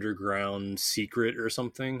underground secret or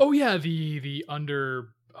something. Oh yeah, the under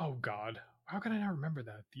Oh God, how can I not remember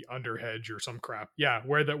that? The underhedge or some crap. Yeah,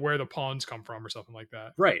 where the pawns come from or something like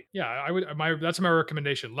that. Right. Yeah, that's my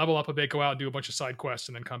recommendation. Level up a bit, go out and do a bunch of side quests,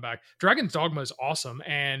 and then come back. Dragon's Dogma is awesome,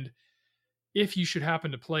 and if you should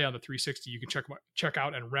happen to play on the 360, you can check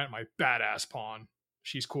out and rent my badass pawn.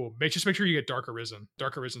 She's cool. Just make sure you get Dark Arisen.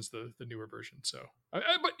 Dark Arisen's the newer version. So,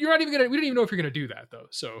 but you're not even gonna. We don't even know if you're gonna do that though.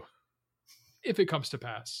 So, if it comes to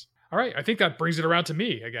pass, all right. I think that brings it around to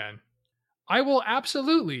me again. I will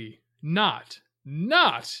absolutely not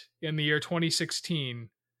in the year 2016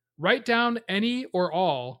 write down any or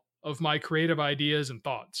all of my creative ideas and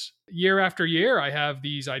thoughts. Year after year, I have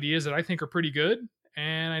these ideas that I think are pretty good,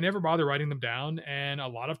 and I never bother writing them down. And a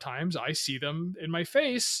lot of times I see them in my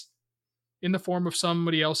face in the form of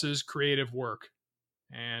somebody else's creative work.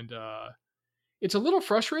 And it's a little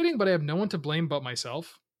frustrating, but I have no one to blame but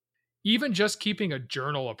myself. Even just keeping a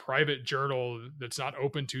journal, a private journal that's not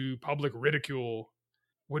open to public ridicule,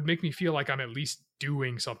 would make me feel like I'm at least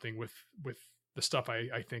doing something with the stuff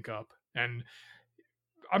I think up. And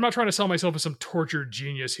I'm not trying to sell myself as some tortured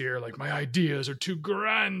genius here, like my ideas are too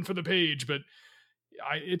grand for the page, but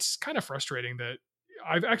it's kind of frustrating that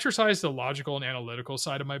I've exercised the logical and analytical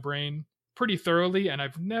side of my brain pretty thoroughly, and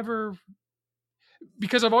I've never,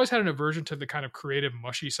 because I've always had an aversion to the kind of creative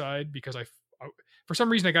mushy side, because I for some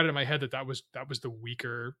reason I got it in my head that was the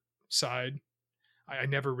weaker side. I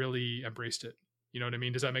never really embraced it. You know what I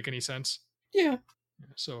mean? Does that make any sense? Yeah.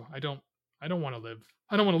 So I don't want to live.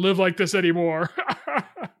 I don't want to live like this anymore.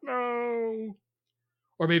 No.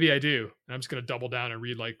 Or maybe I do. And I'm just going to double down and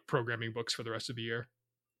read like programming books for the rest of the year.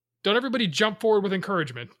 Don't everybody jump forward with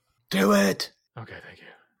encouragement. Do it. Okay, thank you.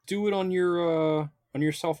 Do it on your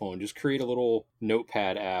cell phone. Just create a little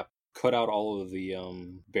notepad app. Cut out all of the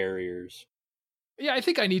barriers. Yeah, I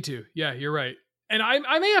think I need to. Yeah, you're right. And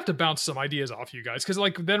I may have to bounce some ideas off you guys, because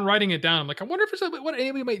like then writing it down, I'm like, I wonder if it's what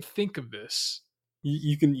anybody might think of this.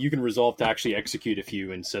 You can resolve to actually execute a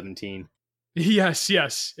few in 17.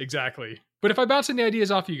 Yes, exactly. But if I bounce any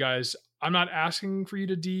ideas off you guys, I'm not asking for you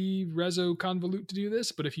to De-Reso-Convolute to do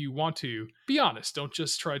this, but if you want to, be honest. Don't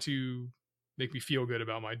just try to make me feel good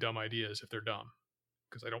about my dumb ideas if they're dumb.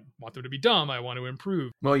 Because I don't want them to be dumb. I want to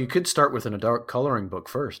improve. Well, you could start with an adult coloring book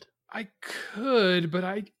first. I could, but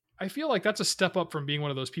I feel like that's a step up from being one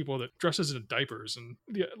of those people that dresses in diapers and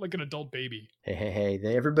like an adult baby. Hey!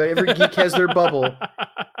 Every geek has their bubble.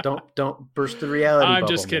 Don't burst the reality. I'm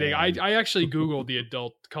bubble, just kidding. man. I actually Googled the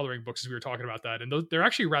adult coloring books as we were talking about that, and they're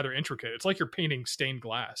actually rather intricate. It's like you're painting stained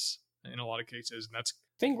glass in a lot of cases, and that's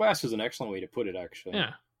stained glass is an excellent way to put it. Actually,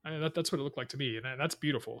 yeah, that's what it looked like to me, and that's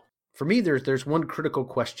beautiful. For me, there's one critical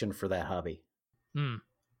question for that hobby.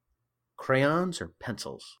 Crayons or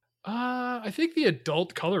pencils? I think the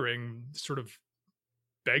adult coloring sort of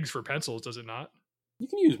begs for pencils, does it not? You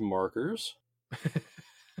can use markers.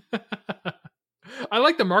 I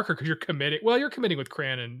like the marker because you're committing. Well, you're committing with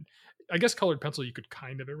crayon, and I guess colored pencil you could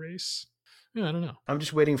kind of erase. Yeah, I don't know. I'm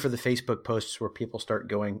just waiting for the Facebook posts where people start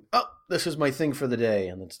going, oh, this is my thing for the day.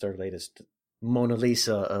 And it's their latest Mona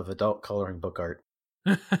Lisa of adult coloring book art.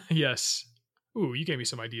 Yes. Ooh, you gave me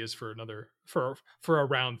some ideas for a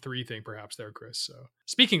round 3 thing perhaps there, Chris. So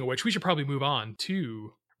speaking of which, we should probably move on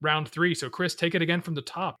to round 3. So Chris, take it again from the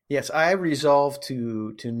top. Yes, I resolved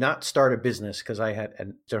to not start a business because I had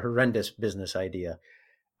a horrendous business idea.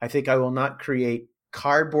 I think I will not create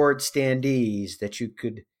cardboard standees that you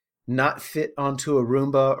could not fit onto a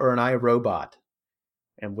Roomba or an iRobot,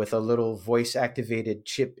 and with a little voice-activated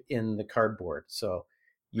chip in the cardboard. So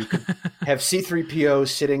you could have C-3PO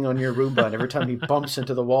sitting on your Roomba, and every time he bumps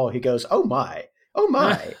into the wall, he goes, oh my, oh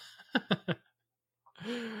my.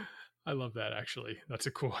 I love that, actually. That's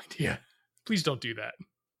a cool idea. Please don't do that.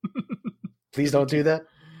 Please don't do that?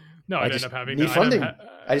 No, I'd end up having need funding.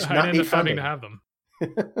 I just not need funding to have them.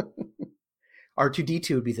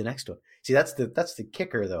 R2D2 would be the next one. See, that's the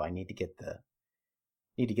kicker, though. I need to get the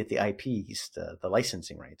IPs, the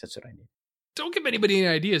licensing rights. That's what I need. Don't give anybody any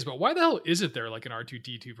ideas, but why the hell isn't there like an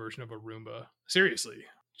R2D2 version of a Roomba? Seriously.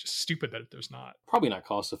 Just stupid that there's not. Probably not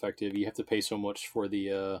cost effective. You have to pay so much for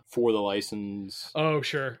the license. Oh,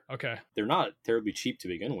 sure. Okay. They're not terribly cheap to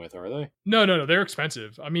begin with, are they? No. They're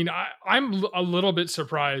expensive. I mean, I'm a little bit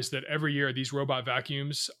surprised that every year these robot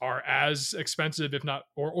vacuums are as expensive, if not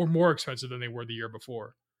or more expensive than they were the year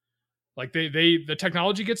before. Like the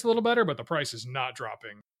technology gets a little better, but the price is not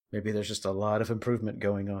dropping. Maybe there's just a lot of improvement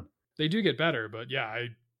going on. They do get better, but yeah,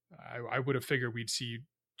 I would have figured we'd see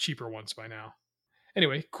cheaper ones by now.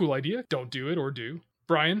 Anyway, cool idea. Don't do it or do.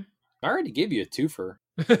 Brian? I already gave you a twofer.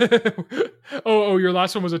 oh, your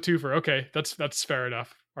last one was a twofer. Okay, that's fair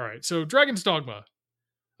enough. All right, so Dragon's Dogma.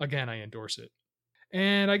 Again, I endorse it.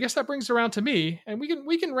 And I guess that brings it around to me, and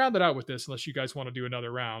we can round it out with this unless you guys want to do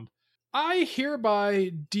another round. I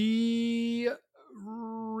hereby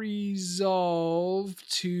resolve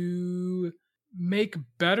to make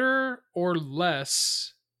better or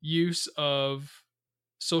less use of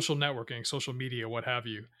social networking, social media, what have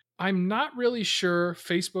you. I'm not really sure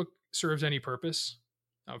Facebook serves any purpose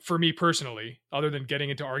for me personally, other than getting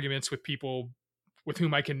into arguments with people with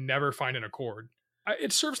whom I can never find an accord.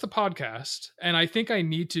 It serves the podcast, and I think I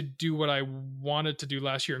need to do what I wanted to do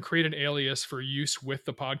last year and create an alias for use with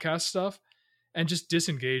the podcast stuff and just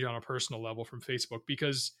disengage on a personal level from Facebook,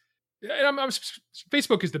 because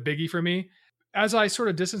Facebook is the biggie for me. As I sort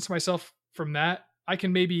of distance myself from that, I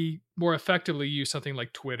can maybe more effectively use something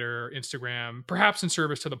like Twitter, Instagram, perhaps in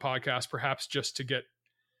service to the podcast, perhaps just to get,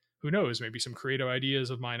 who knows, maybe some creative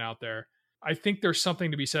ideas of mine out there. I think there's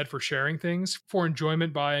something to be said for sharing things for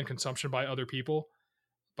enjoyment by and consumption by other people,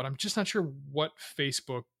 but I'm just not sure what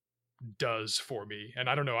Facebook does for me. And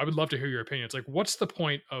I don't know. I would love to hear your opinions. Like, what's the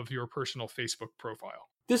point of your personal Facebook profile?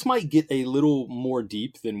 This might get a little more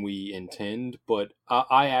deep than we intend, but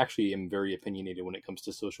I actually am very opinionated when it comes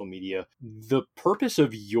to social media. The purpose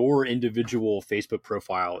of your individual Facebook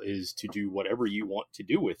profile is to do whatever you want to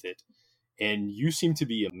do with it. And you seem to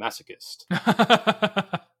be a masochist.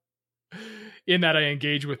 In that I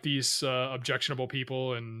engage with these objectionable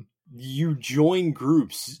people, and you join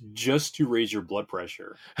groups just to raise your blood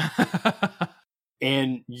pressure.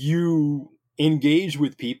 And you engage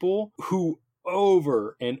with people who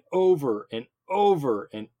over and over and over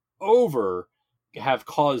and over have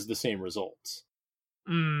caused the same results.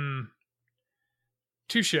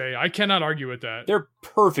 Touche. I cannot argue with that. They're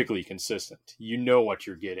perfectly consistent. You know what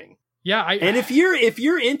you're getting. Yeah, and if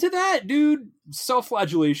you're into that, dude,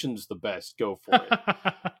 self-flagellation's the best. Go for it.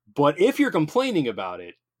 But if you're complaining about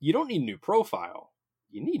it, you don't need a new profile.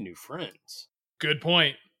 You need new friends. Good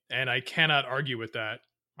point. And I cannot argue with that.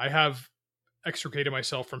 I have extricated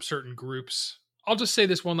myself from certain groups. I'll just say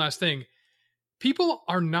this one last thing. People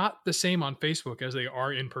are not the same on Facebook as they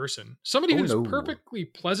are in person. Somebody who's perfectly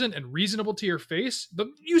pleasant and reasonable to your face,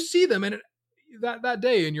 you see them and that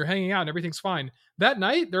day and you're hanging out and everything's fine. That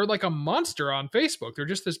night, they're like a monster on Facebook. They're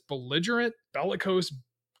just this belligerent, bellicose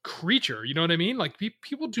creature. You know what I mean? Like,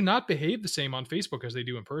 people do not behave the same on Facebook as they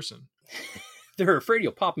do in person. They're afraid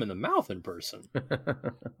you'll pop them in the mouth in person.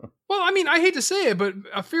 Well, I mean, I hate to say it, but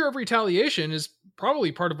a fear of retaliation is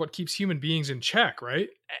probably part of what keeps human beings in check, right?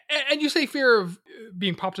 And you say fear of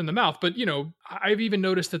being popped in the mouth, but, you know, I've even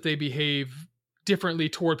noticed that they behave differently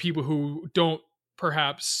toward people who don't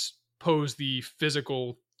perhaps pose the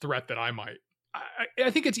physical threat that I might. I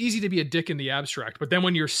think it's easy to be a dick in the abstract, but then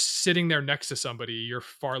when you're sitting there next to somebody, you're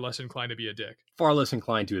far less inclined to be a dick. Far less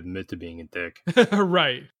inclined to admit to being a dick.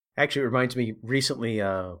 Right. Actually, it reminds me, recently,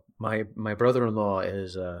 my brother-in-law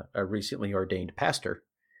is a recently ordained pastor,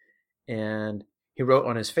 and he wrote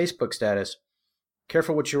on his Facebook status,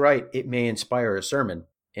 "Careful what you write, it may inspire a sermon."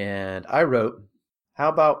 And I wrote, how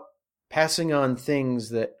about passing on things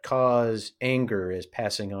that cause anger is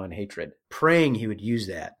passing on hatred? Praying he would use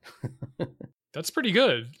that. That's pretty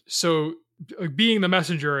good. So being the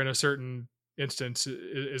messenger in a certain instance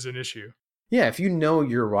is an issue. Yeah, if you know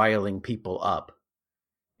you're riling people up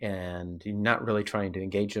and you're not really trying to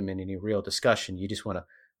engage them in any real discussion, you just want to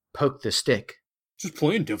poke the stick. Just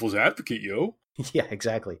playing devil's advocate, yo. Yeah,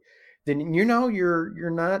 exactly. Then you're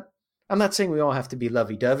not. I'm not saying we all have to be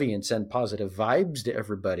lovey-dovey and send positive vibes to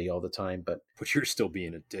everybody all the time, but you're still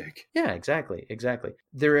being a dick. Yeah, exactly.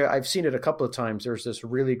 I've seen it a couple of times. There's this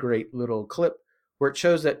really great little clip where it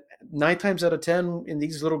shows that 9 times out of 10 in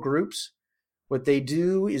these little groups, what they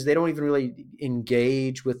do is they don't even really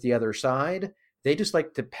engage with the other side. They just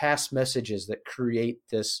like to pass messages that create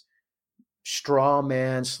this straw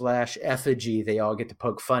man / effigy they all get to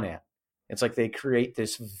poke fun at. It's like they create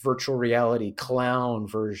this virtual reality clown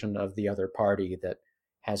version of the other party that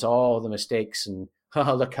has all the mistakes and,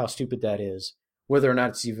 look how stupid that is, whether or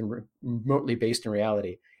not it's even remotely based in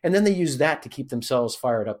reality. And then they use that to keep themselves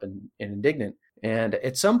fired up and indignant. And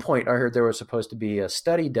at some point, I heard there was supposed to be a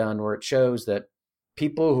study done where it shows that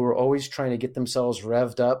people who are always trying to get themselves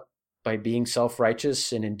revved up by being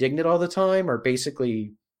self-righteous and indignant all the time are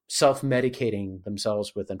basically self-medicating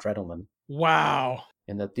themselves with adrenaline. Wow.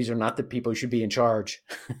 And that these are not the people who should be in charge.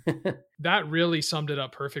 That really summed it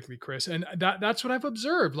up perfectly, Chris. And that's what I've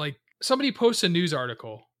observed. Like, somebody posts a news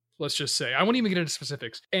article, let's just say. I won't even get into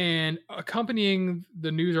specifics. And accompanying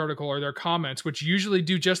the news article are their comments, which usually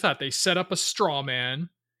do just that. They set up a straw man,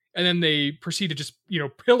 and then they proceed to just,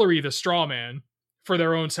 pillory the straw man for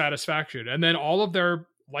their own satisfaction. And then all of their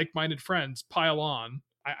like-minded friends pile on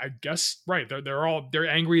I guess, right. They're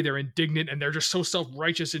angry, they're indignant, and they're just so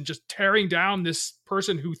self-righteous and just tearing down this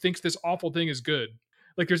person who thinks this awful thing is good.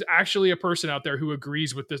 Like there's actually a person out there who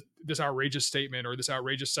agrees with this outrageous statement or this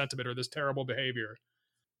outrageous sentiment or this terrible behavior.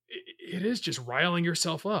 It is just riling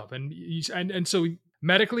yourself up. And so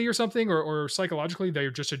medically or something or psychologically,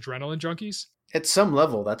 they're just adrenaline junkies. At some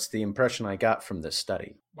level, that's the impression I got from this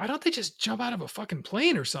study. Why don't they just jump out of a fucking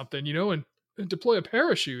plane or something, and deploy a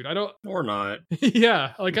parachute? I don't. Or not.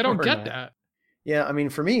 Yeah, like I don't Or get not. that. Yeah, I mean,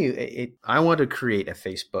 for me, I want to create a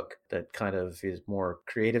Facebook that kind of is more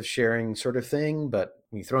creative sharing sort of thing, but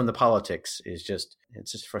when you throw in the politics, it's just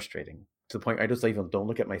frustrating to the point I just even don't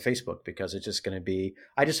look at my Facebook because it's just going to be,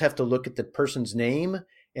 I just have to look at the person's name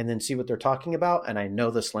and then see what they're talking about, and I know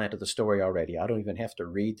the slant of the story already. I don't even have to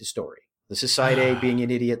read the story. This is side A being an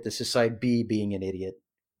idiot. This is side B being an idiot.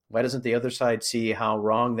 Why doesn't the other side see how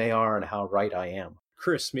wrong they are and how right I am?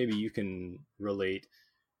 Chris, maybe you can relate.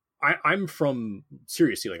 I'm from,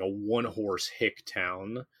 seriously, like a one-horse hick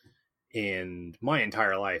town, and my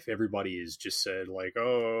entire life, everybody has just said, like,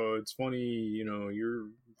 oh, it's funny, you're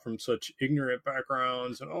from such ignorant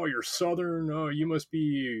backgrounds, and oh, you're Southern, oh, you must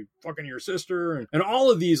be fucking your sister, and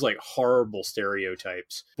all of these, like, horrible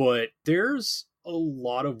stereotypes. But there's a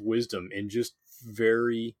lot of wisdom in just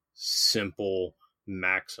very simple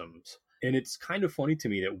maxims. And it's kind of funny to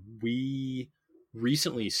me that we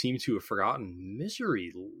recently seem to have forgotten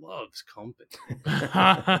misery loves company.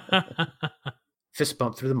 Fist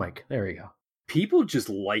bump through the mic. There you go. People just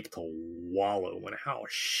like to wallow in how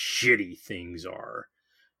shitty things are.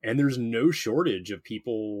 And there's no shortage of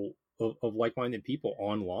people, of like-minded people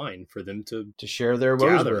online for them to share their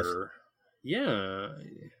woes with. Yeah.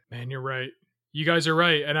 Man, you're right. You guys are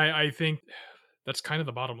right. And I think that's kind of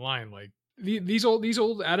the bottom line. Like, these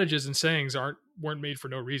old adages and sayings weren't made for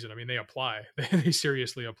no reason. I mean, they apply. They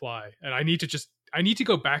seriously apply. And I need to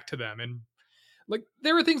go back to them. And like,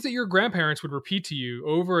 there are things that your grandparents would repeat to you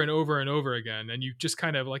over and over and over again. And you just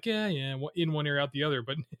kind of like, yeah, in one ear out the other.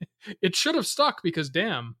 But it should have stuck because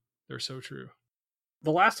damn, they're so true.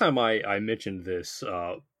 The last time I mentioned this,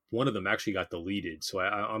 one of them actually got deleted. So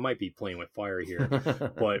I might be playing with fire here.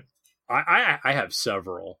 But I have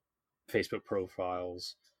several Facebook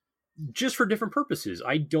profiles just for different purposes.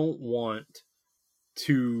 I don't want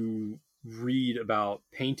to read about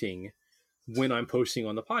painting when I'm posting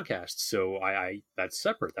on the podcast. So I that's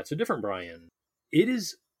separate. That's a different Brian. It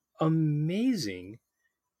is amazing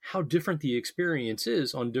how different the experience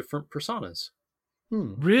is on different personas.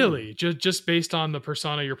 Really? Just based on the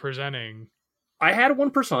persona you're presenting? I had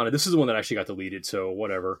one persona. This is the one that actually got deleted, so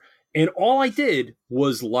whatever. And all I did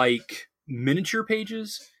was like miniature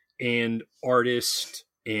pages and artist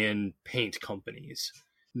and paint companies.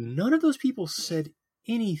 None of those people said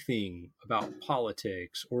anything about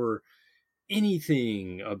politics or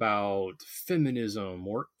anything about feminism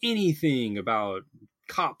or anything about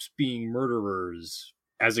cops being murderers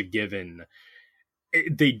as a given.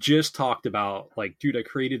 They just talked about, like, dude, I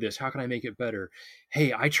created this. How can I make it better?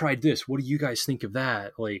 Hey, I tried this. What do you guys think of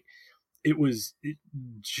that? Like, it was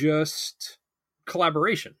just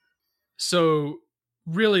collaboration. So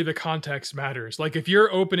really the context matters. Like if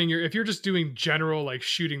you're just doing general, like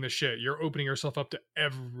shooting the shit, you're opening yourself up to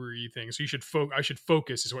everything. So I should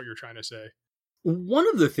focus is what you're trying to say. One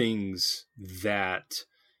of the things that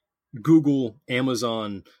Google,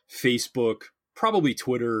 Amazon, Facebook, probably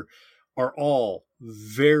Twitter are all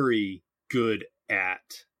very good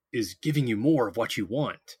at is giving you more of what you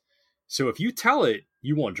want. So if you tell it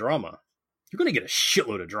you want drama, you're going to get a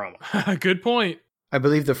shitload of drama. Good point. I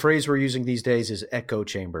believe the phrase we're using these days is echo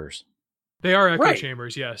chambers. They are echo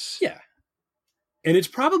chambers, yes. Yeah. And it's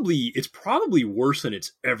probably worse than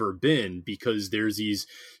it's ever been because there's these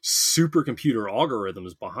supercomputer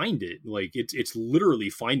algorithms behind it. Like it's literally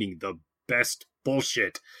finding the best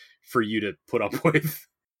bullshit for you to put up with.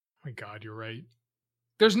 Oh my God, you're right.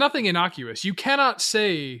 There's nothing innocuous. You can't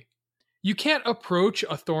approach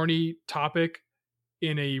a thorny topic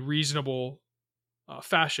in a reasonable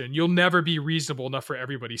fashion. You'll never be reasonable enough for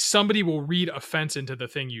everybody. Somebody will read offense into the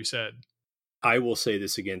thing you said. I will say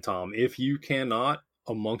this again, Tom. If you cannot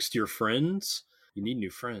amongst your friends, you need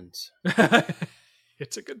new friends.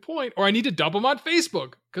 It's a good point. Or I need to dump them on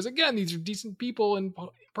Facebook. Because again, these are decent people in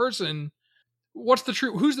person. Who's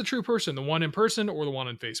the true person? The one in person or the one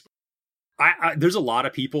on Facebook? There's a lot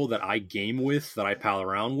of people that I game with, that I pal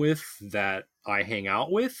around with, that I hang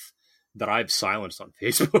out with, that I've silenced on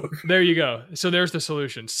Facebook. There you go. So there's the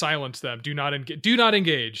solution. Silence them. Do not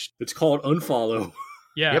engage. It's called unfollow.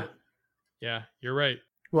 Yeah. Yep. Yeah, you're right.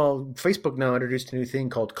 Well, Facebook now introduced a new thing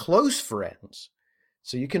called close friends.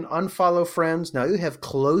 So you can unfollow friends. Now you have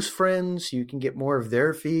close friends. You can get more of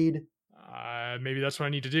their feed. Maybe that's what I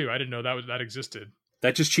need to do. I didn't know that existed.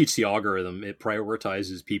 That just cheats the algorithm. It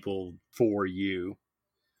prioritizes people for you.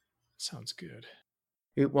 Sounds good.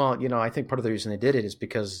 Well, I think part of the reason they did it is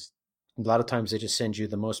because a lot of times they just send you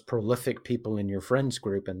the most prolific people in your friends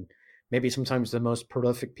group, and maybe sometimes the most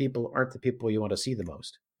prolific people aren't the people you want to see the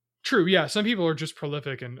most. True, yeah. Some people are just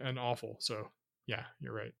prolific and awful, so yeah,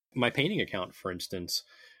 you're right. My painting account, for instance,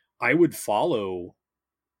 I would follow,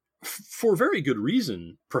 for very good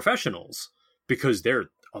reason, professionals, because they're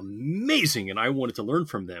amazing and I wanted to learn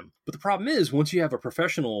from them. But the problem is, once you have a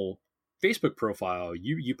professional Facebook profile,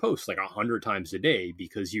 you post like 100 times a day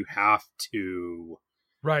because you have to.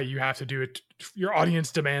 Right, you have to do it. Your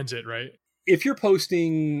audience demands it, right? If you're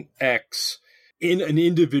posting X, in an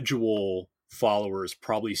individual follower is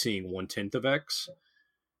probably seeing 1/10 of X.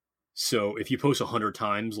 So if you post 100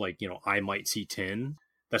 times, I might see 10.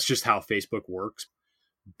 That's just how Facebook works.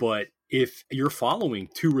 But if you're following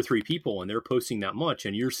 2 or 3 people and they're posting that much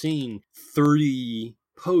and you're seeing 30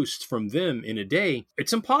 posts from them in a day,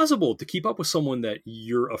 it's impossible to keep up with someone that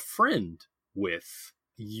you're a friend with.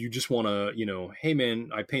 You just want to, hey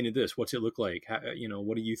man, I painted this. What's it look like?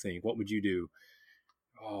 What do you think? What would you do?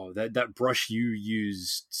 Oh, that brush you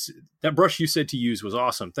used, that brush you said to use was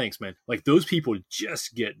awesome. Thanks, man. Like, those people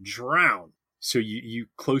just get drowned. So you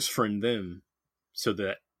close friend them so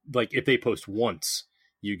that, like, if they post once,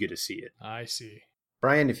 you get to see it. I see.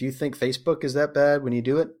 Brian, if you think Facebook is that bad when you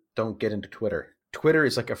do it, don't get into Twitter. Twitter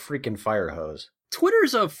is like a freaking fire hose.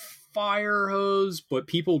 Twitter's a fire hose, but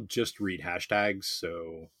people just read hashtags,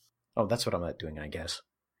 so. Oh, that's what I'm not doing, I guess.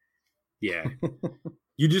 Yeah.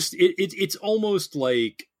 You just, it's almost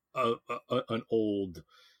like an old,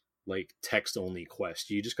 like, text only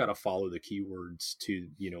quest. You just got to follow the keywords to,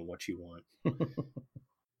 what you want.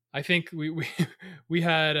 I think we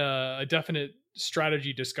had a definite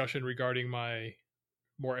strategy discussion regarding my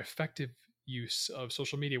more effective use of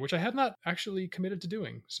social media, which I have not actually committed to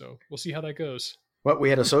doing. So we'll see how that goes. What, we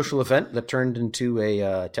had a social event that turned into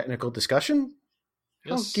a technical discussion?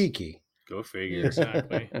 How Yes. geeky. Go figure.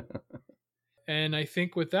 Exactly. And I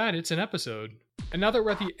think with that, it's an episode. And now that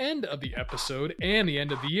we're at the end of the episode and the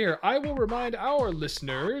end of the year, I will remind our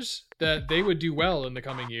listeners that they would do well in the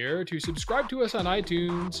coming year to subscribe to us on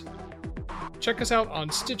iTunes, check us out on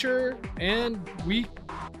Stitcher, and we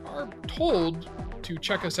are told to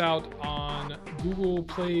check us out on Google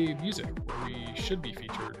Play Music, where we should be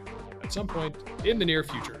featured at some point in the near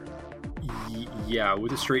future. Yeah,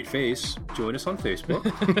 with a straight face. Join us on Facebook.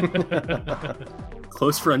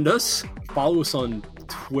 Close friend us. Follow us on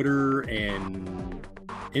Twitter and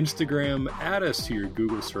Instagram. Add us to your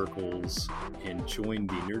Google circles and join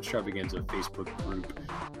the Nerdstravaganza Facebook group,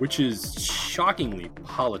 which is shockingly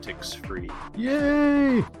politics free.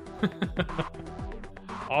 Yay!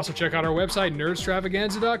 Also, check out our website,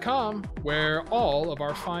 nerdstravaganza.com, where all of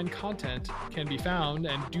our fine content can be found.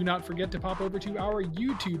 And do not forget to pop over to our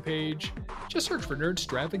YouTube page. Just search for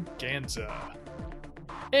Nerdstravaganza.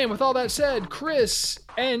 And with all that said, Chris,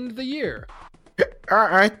 end the year.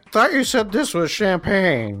 I thought you said this was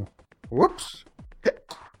champagne. Whoops.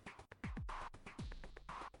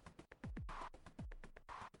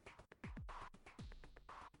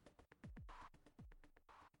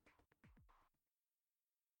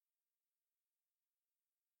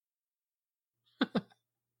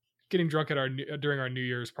 Getting drunk at during our New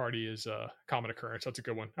Year's party is a common occurrence. That's a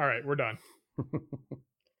good one. All right, we're done.